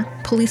following year,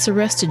 police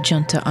arrested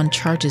Junta on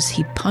charges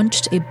he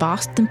punched a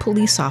Boston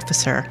police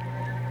officer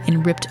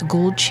and ripped a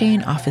gold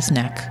chain off his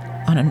neck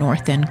on a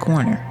North End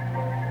corner,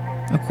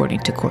 according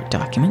to court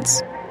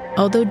documents.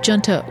 Although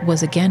Junta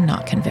was again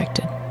not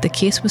convicted, the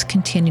case was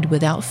continued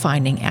without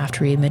finding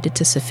after he admitted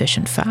to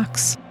sufficient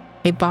facts.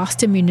 A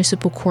Boston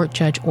municipal court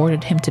judge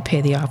ordered him to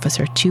pay the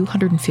officer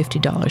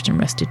 $250 in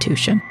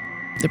restitution,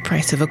 the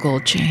price of a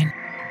gold chain.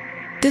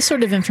 This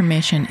sort of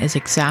information is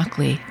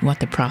exactly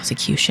what the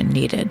prosecution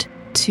needed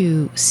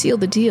to seal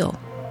the deal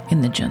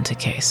in the Junta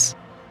case.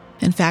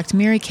 In fact,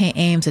 Mary Kay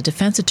Ames, a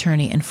defense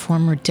attorney and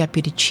former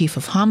deputy chief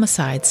of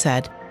homicide,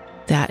 said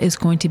that is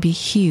going to be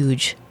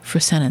huge for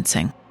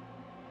sentencing.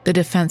 The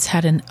defense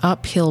had an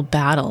uphill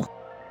battle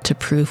to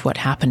prove what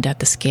happened at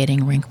the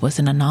skating rink was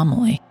an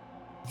anomaly.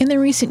 In the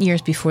recent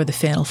years before the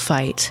fatal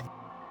fight,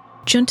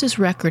 Junta's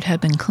record had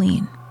been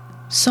clean,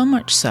 so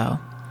much so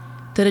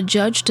that a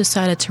judge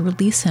decided to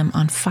release him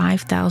on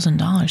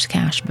 $5,000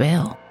 cash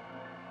bail.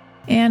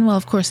 And, well,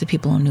 of course, the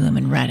people who knew him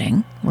in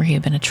Reading, where he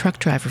had been a truck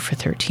driver for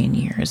 13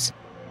 years,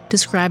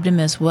 described him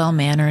as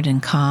well-mannered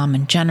and calm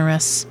and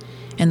generous,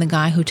 and the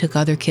guy who took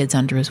other kids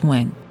under his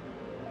wing.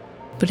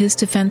 But his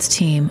defense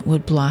team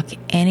would block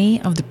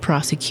any of the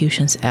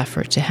prosecution's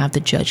effort to have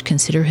the judge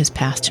consider his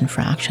past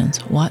infractions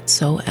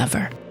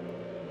whatsoever.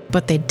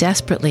 But they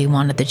desperately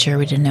wanted the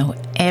jury to know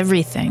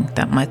everything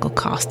that Michael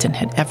Costin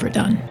had ever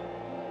done.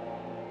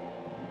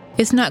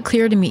 It's not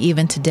clear to me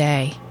even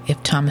today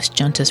if Thomas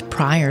Junta's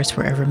priors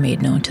were ever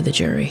made known to the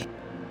jury.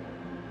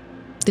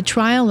 The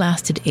trial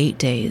lasted 8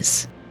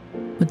 days,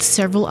 with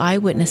several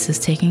eyewitnesses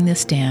taking the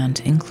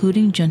stand,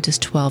 including Junta's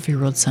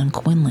 12-year-old son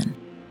Quinlan,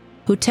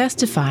 who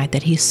testified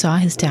that he saw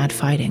his dad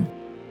fighting.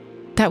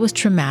 That was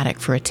traumatic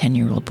for a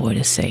 10-year-old boy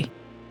to see.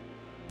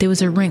 There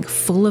was a rink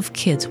full of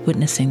kids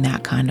witnessing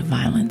that kind of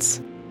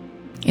violence.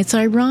 It's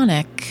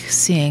ironic,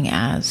 seeing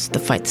as the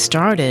fight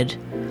started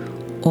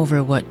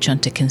over what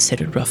Junta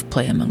considered rough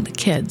play among the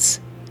kids.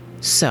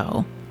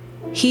 So,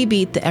 he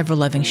beat the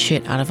ever-loving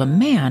shit out of a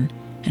man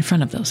in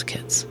front of those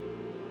kids.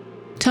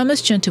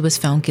 Thomas Junta was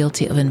found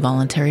guilty of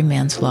involuntary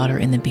manslaughter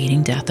in the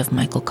beating death of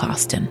Michael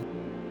Kostin.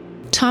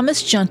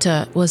 Thomas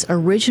Junta was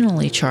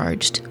originally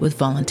charged with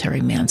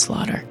voluntary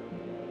manslaughter.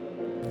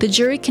 The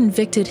jury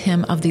convicted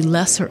him of the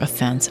lesser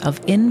offense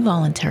of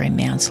involuntary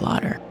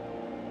manslaughter,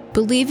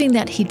 believing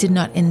that he did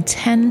not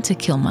intend to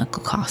kill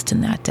Michael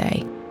Kostin that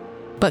day,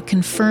 but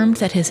confirmed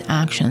that his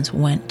actions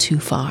went too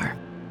far.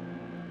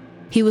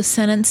 He was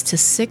sentenced to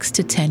 6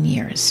 to 10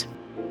 years.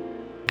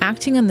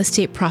 Acting on the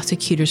state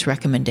prosecutor's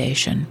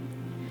recommendation,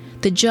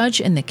 the judge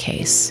in the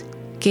case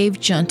gave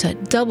Junta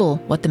double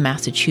what the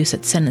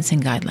Massachusetts sentencing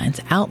guidelines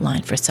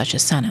outlined for such a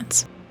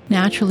sentence.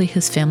 Naturally,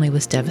 his family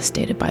was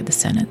devastated by the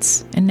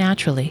sentence, and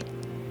naturally,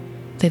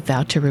 they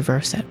vowed to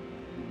reverse it.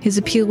 His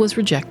appeal was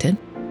rejected,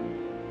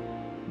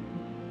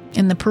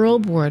 and the parole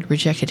board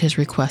rejected his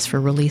request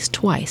for release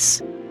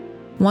twice,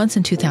 once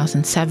in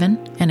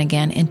 2007 and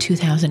again in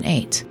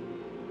 2008,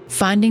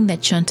 finding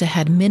that Junta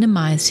had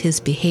minimized his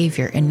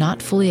behavior and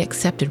not fully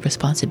accepted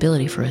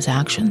responsibility for his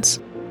actions.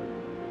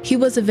 He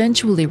was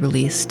eventually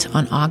released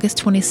on August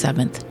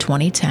 27,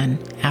 2010,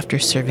 after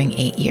serving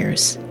 8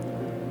 years.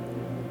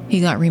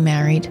 He got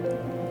remarried,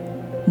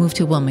 moved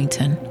to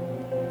Wilmington,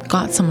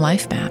 got some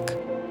life back.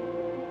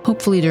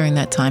 Hopefully during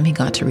that time he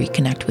got to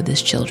reconnect with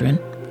his children,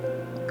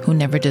 who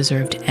never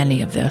deserved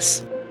any of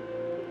this.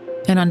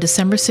 And on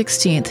December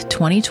 16,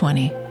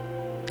 2020,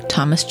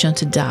 Thomas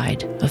Junta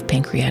died of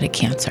pancreatic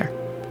cancer.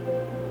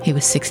 He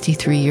was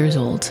 63 years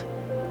old.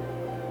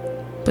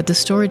 But the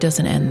story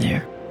doesn't end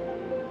there.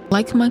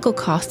 Like Michael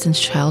Kostin's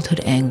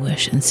childhood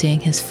anguish in seeing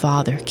his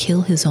father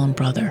kill his own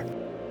brother,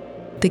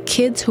 the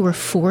kids who were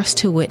forced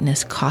to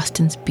witness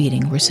Kostin's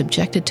beating were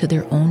subjected to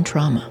their own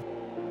trauma.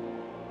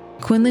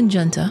 Quinlan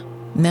Junta,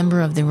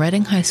 member of the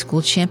Reading High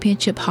School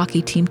Championship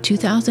Hockey Team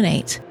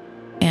 2008,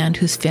 and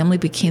whose family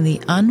became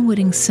the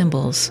unwitting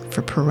symbols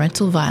for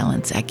parental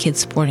violence at kids'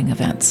 sporting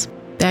events.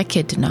 That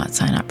kid did not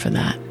sign up for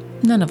that.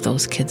 None of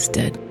those kids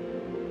did.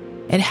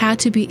 It had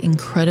to be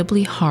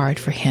incredibly hard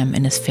for him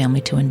and his family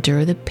to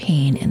endure the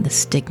pain and the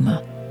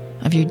stigma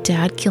of your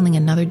dad killing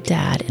another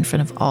dad in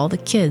front of all the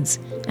kids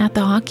at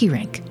the hockey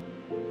rink.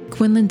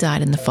 Quinlan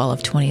died in the fall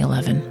of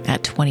 2011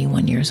 at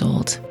 21 years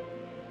old.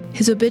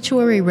 His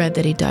obituary read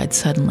that he died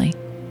suddenly.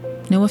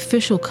 No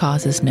official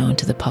cause is known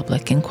to the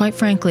public, and quite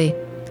frankly,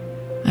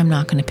 I'm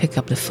not going to pick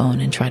up the phone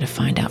and try to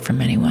find out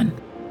from anyone.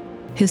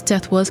 His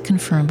death was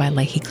confirmed by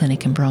Leahy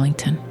Clinic in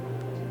Burlington,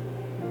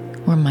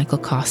 where Michael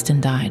Kostin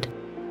died.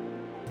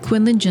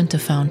 Quinlan Junta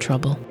found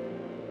trouble.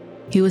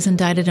 He was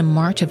indicted in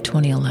March of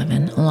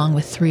 2011, along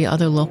with 3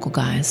 other local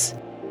guys,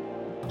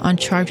 on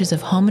charges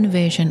of home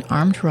invasion,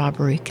 armed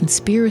robbery,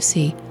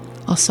 conspiracy,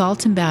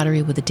 assault and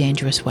battery with a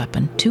dangerous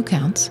weapon, 2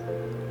 counts,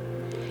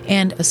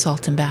 and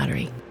assault and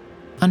battery.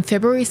 On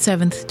February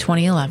 7,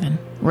 2011,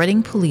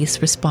 Reading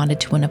police responded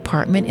to an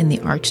apartment in the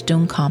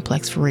Archstone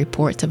complex for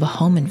reports of a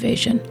home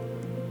invasion.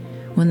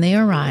 When they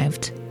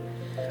arrived,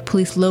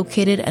 police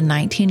located a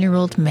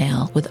 19-year-old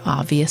male with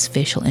obvious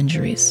facial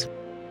injuries.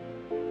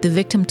 The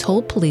victim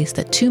told police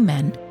that 2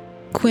 men,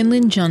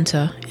 Quinlan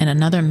Junta and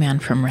another man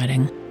from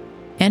Reading,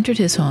 entered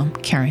his home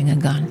carrying a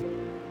gun.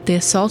 They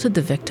assaulted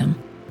the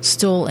victim,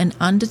 stole an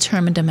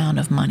undetermined amount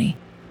of money,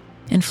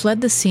 and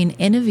fled the scene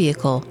in a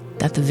vehicle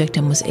that the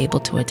victim was able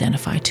to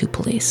identify to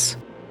police.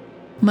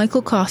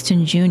 Michael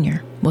Kostin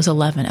Jr. was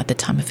 11 at the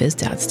time of his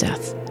dad's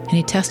death, and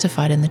he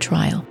testified in the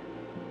trial.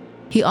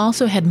 He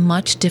also had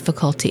much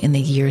difficulty in the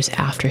years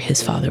after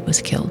his father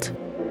was killed.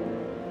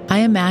 I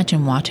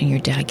imagine watching your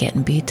dad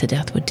getting beat to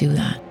death would do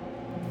that.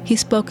 He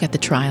spoke at the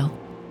trial.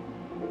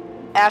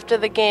 After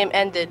the game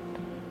ended,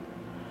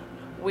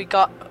 we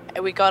got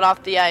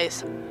off the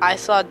ice. I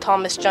saw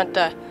Thomas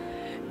Junta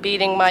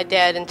beating my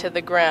dad into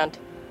the ground.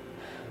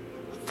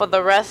 For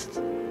the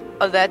rest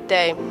of that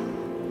day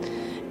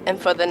and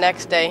for the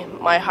next day,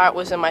 my heart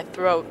was in my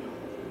throat.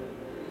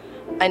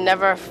 I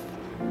never,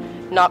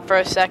 not for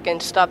a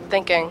second, stopped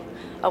thinking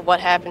of what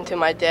happened to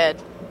my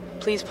dad.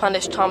 Please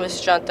punish Thomas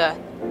Junta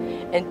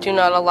and do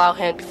not allow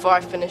him before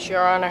I finish,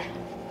 Your Honor.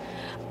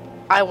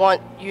 I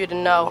want you to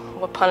know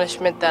what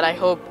punishment that I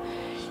hope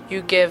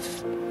you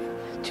give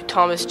to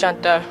Thomas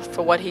Junta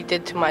for what he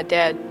did to my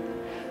dad.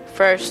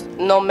 First,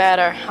 no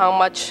matter how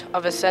much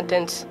of a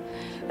sentence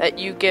that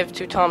you give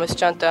to Thomas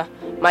Junta,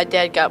 my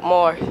dad got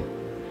more.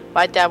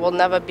 My dad will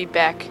never be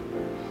back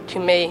to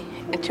me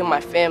and to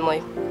my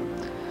family.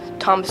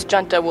 Thomas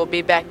Junta will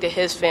be back to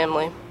his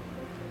family.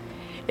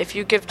 If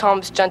you give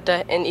Thomas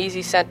Junta an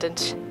easy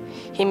sentence,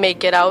 he may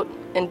get out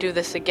and do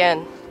this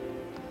again.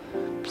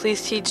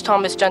 Please teach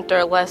Thomas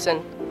Junta a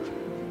lesson.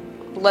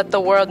 Let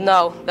the world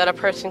know that a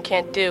person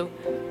can't do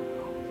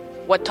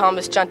what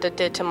Thomas Junta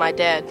did to my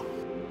dad.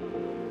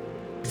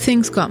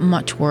 Things got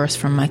much worse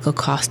for Michael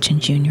Kostin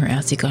Jr.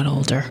 as he got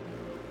older.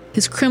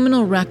 His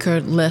criminal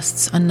record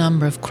lists a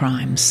number of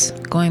crimes.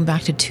 Going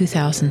back to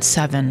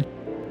 2007,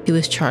 he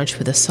was charged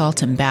with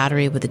assault and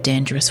battery with a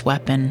dangerous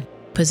weapon,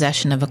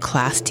 possession of a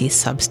Class D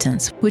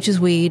substance, which is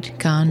weed,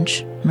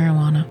 ganj,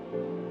 marijuana.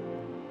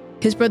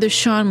 His brother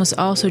Sean was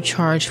also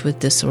charged with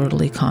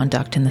disorderly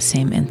conduct in the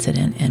same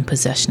incident and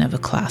possession of a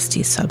Class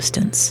D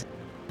substance,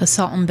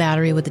 assault and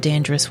battery with a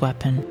dangerous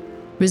weapon,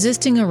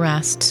 resisting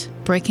arrest,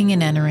 breaking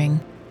and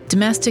entering,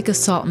 domestic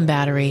assault and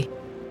battery,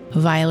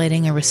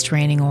 violating a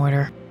restraining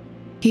order.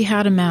 He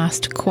had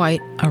amassed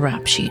quite a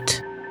rap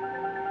sheet.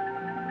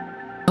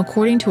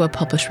 According to a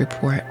published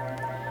report,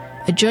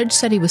 a judge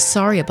said he was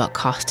sorry about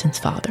Kostin's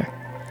father,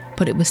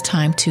 but it was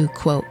time to,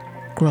 quote,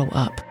 grow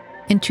up.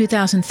 In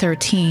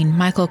 2013,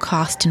 Michael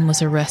Kostin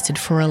was arrested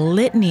for a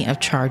litany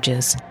of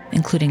charges,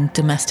 including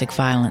domestic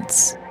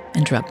violence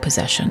and drug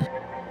possession.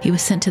 He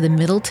was sent to the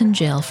Middleton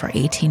jail for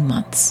 18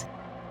 months.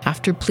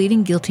 After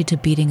pleading guilty to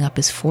beating up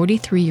his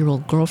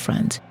 43-year-old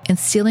girlfriend and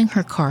stealing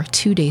her car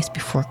 2 days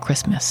before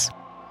Christmas.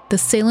 The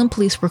Salem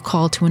police were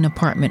called to an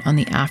apartment on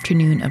the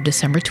afternoon of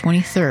December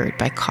 23rd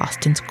by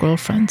Kostin's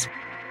girlfriend,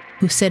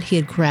 who said he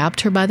had grabbed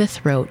her by the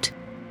throat,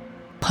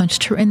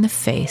 punched her in the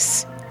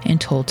face, and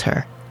told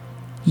her,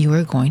 "You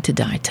are going to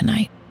die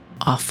tonight."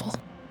 Awful.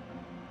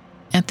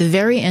 At the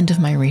very end of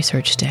my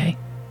research day,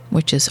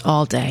 which is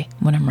all day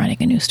when I'm writing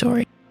a new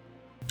story,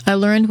 I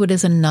learned what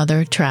is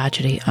another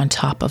tragedy on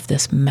top of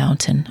this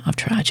mountain of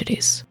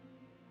tragedies.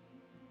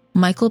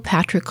 Michael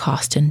Patrick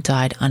Kostin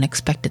died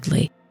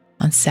unexpectedly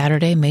on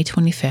Saturday, May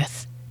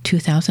 25th,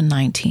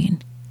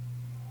 2019.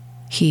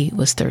 He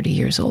was 30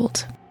 years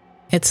old.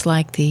 It's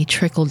like the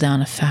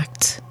trickle-down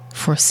effect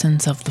for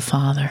sins of the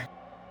father.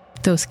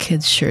 Those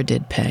kids sure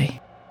did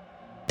pay.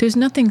 There's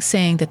nothing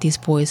saying that these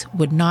boys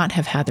would not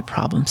have had the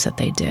problems that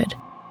they did,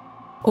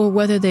 or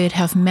whether they'd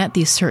have met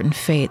these certain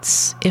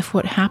fates if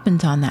what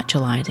happened on that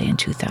July day in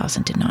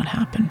 2000 did not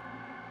happen.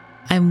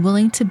 I'm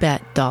willing to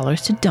bet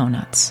dollars to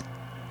donuts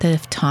that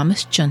if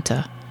Thomas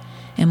Junta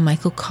and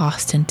Michael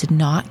Kostin did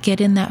not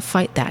get in that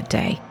fight that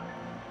day,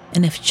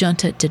 and if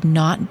Junta did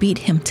not beat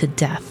him to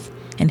death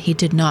and he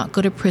did not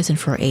go to prison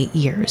for 8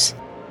 years,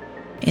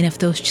 and if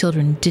those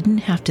children didn't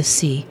have to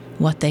see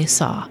what they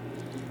saw,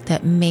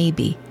 that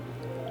maybe,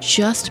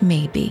 just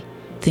maybe,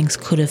 things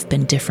could have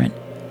been different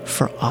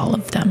for all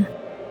of them.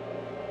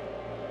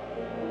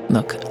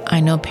 Look,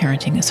 I know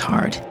parenting is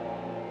hard.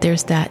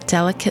 There's that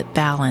delicate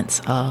balance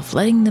of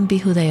letting them be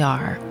who they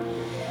are,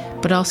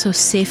 but also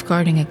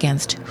safeguarding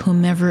against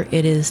whomever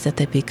it is that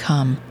they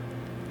become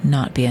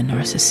not be a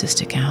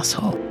narcissistic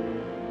asshole.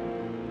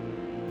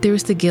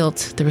 There's the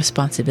guilt, the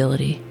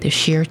responsibility, the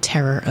sheer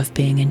terror of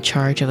being in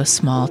charge of a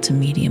small to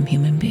medium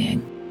human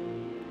being.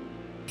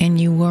 And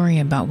you worry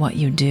about what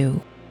you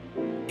do,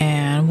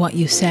 and what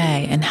you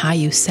say, and how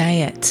you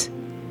say it,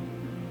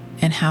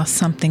 and how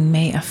something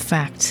may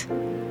affect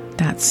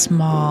that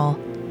small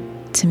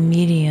to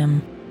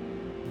medium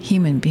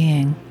human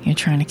being you're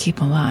trying to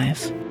keep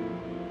alive.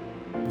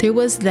 There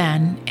was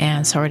then,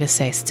 and sorry to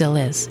say still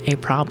is, a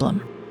problem.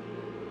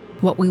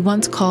 What we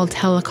once called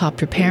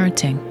helicopter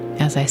parenting,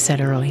 as I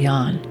said early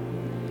on,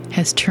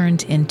 has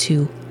turned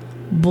into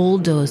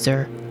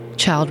bulldozer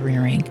child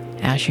rearing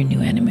as your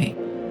new enemy.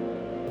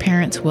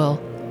 Parents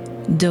will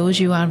doze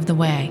you out of the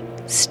way,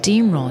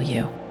 steamroll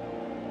you.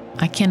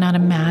 I cannot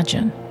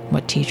imagine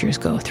what teachers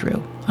go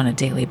through on a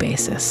daily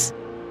basis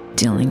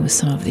dealing with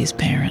some of these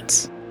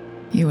parents.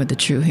 You are the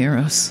true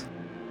heroes.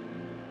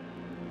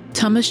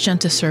 Thomas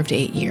Junta served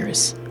 8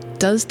 years.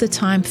 Does the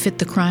time fit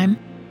the crime?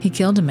 He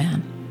killed a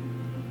man.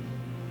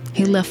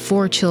 He left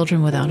 4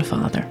 children without a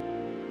father.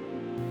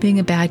 Being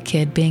a bad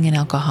kid, being an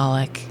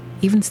alcoholic,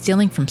 even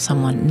stealing from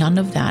someone, none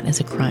of that is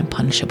a crime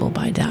punishable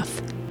by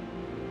death.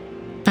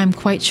 I'm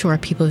quite sure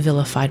people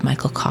vilified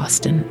Michael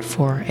Kostin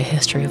for a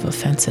history of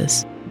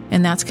offenses,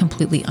 and that's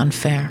completely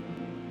unfair.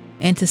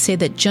 And to say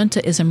that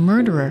Junta is a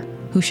murderer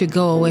who should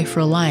go away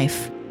for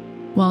life,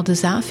 well,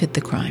 does that fit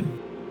the crime?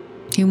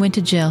 He went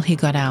to jail, he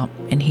got out,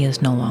 and he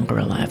is no longer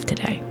alive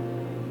today.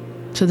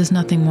 So there's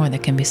nothing more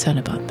that can be said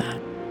about that.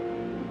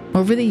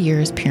 Over the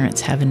years,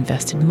 parents have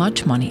invested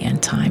much money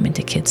and time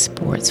into kids'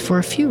 sports for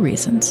a few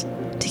reasons: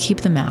 to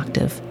keep them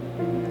active,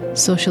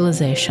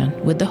 socialization,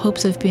 with the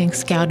hopes of being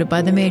scouted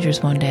by the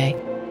majors one day.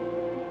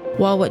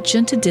 While what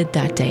Junta did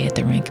that day at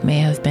the rink may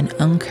have been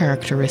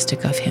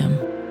uncharacteristic of him,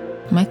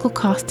 Michael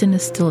Kostin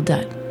is still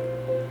dead.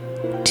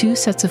 2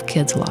 sets of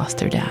kids lost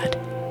their dad,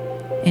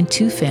 and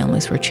 2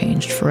 families were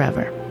changed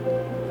forever.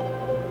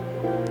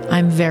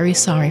 I'm very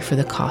sorry for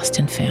the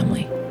Kostin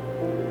family.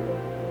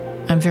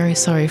 I'm very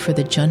sorry for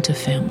the Junta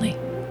family.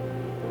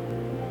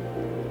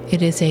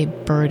 It is a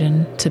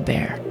burden to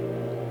bear,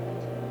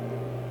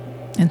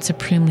 and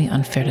supremely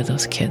unfair to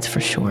those kids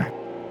for sure.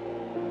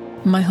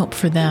 My hope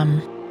for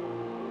them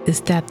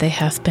is that they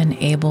have been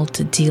able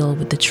to deal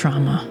with the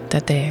trauma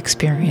that they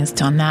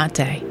experienced on that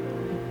day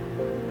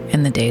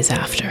and the days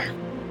after.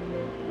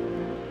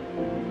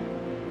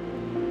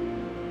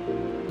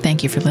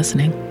 Thank you for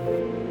listening.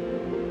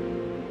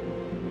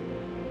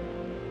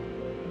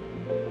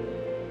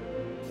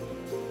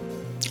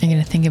 Are you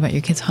going to think about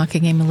your kids' hockey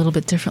game a little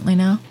bit differently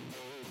now?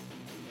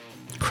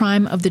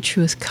 Crime of the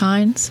Truest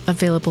Kinds,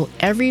 available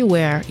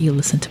everywhere you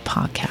listen to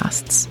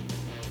podcasts.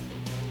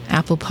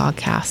 Apple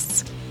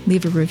Podcasts.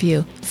 Leave a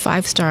review.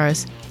 5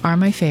 stars are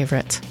my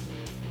favorite.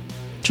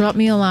 Drop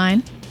me a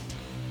line.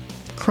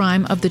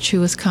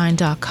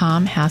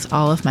 crimeofthetruestkind.com has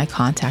all of my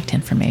contact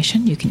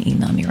information. You can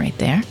email me right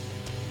there.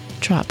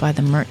 Drop by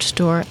the merch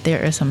store.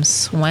 There is some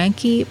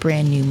swanky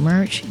brand new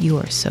merch you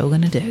are so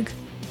gonna dig.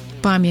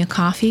 Buy me a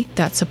coffee.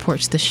 That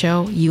supports the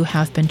show. You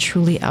have been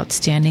truly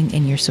outstanding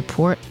in your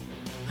support.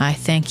 I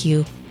thank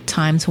you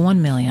times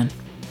 1,000,000.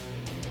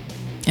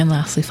 And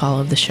lastly,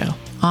 follow the show.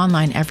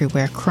 Online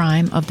everywhere,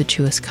 Crime of the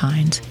Truest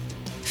Kind.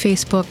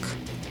 Facebook,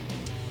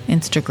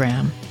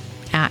 Instagram,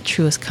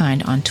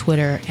 @TruestKind on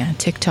Twitter and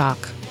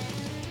TikTok.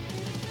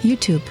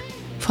 YouTube.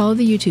 Follow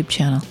the YouTube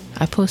channel.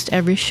 I post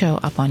every show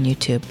up on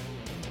YouTube.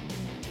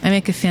 I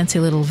make a fancy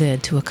little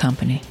vid to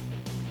accompany.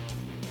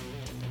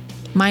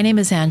 My name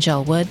is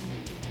Angel Wood.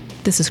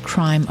 This is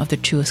Crime of the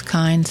Truest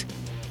Kind.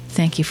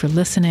 Thank you for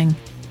listening.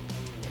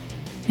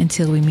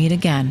 Until we meet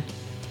again,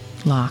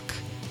 lock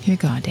your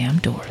goddamn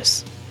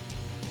doors.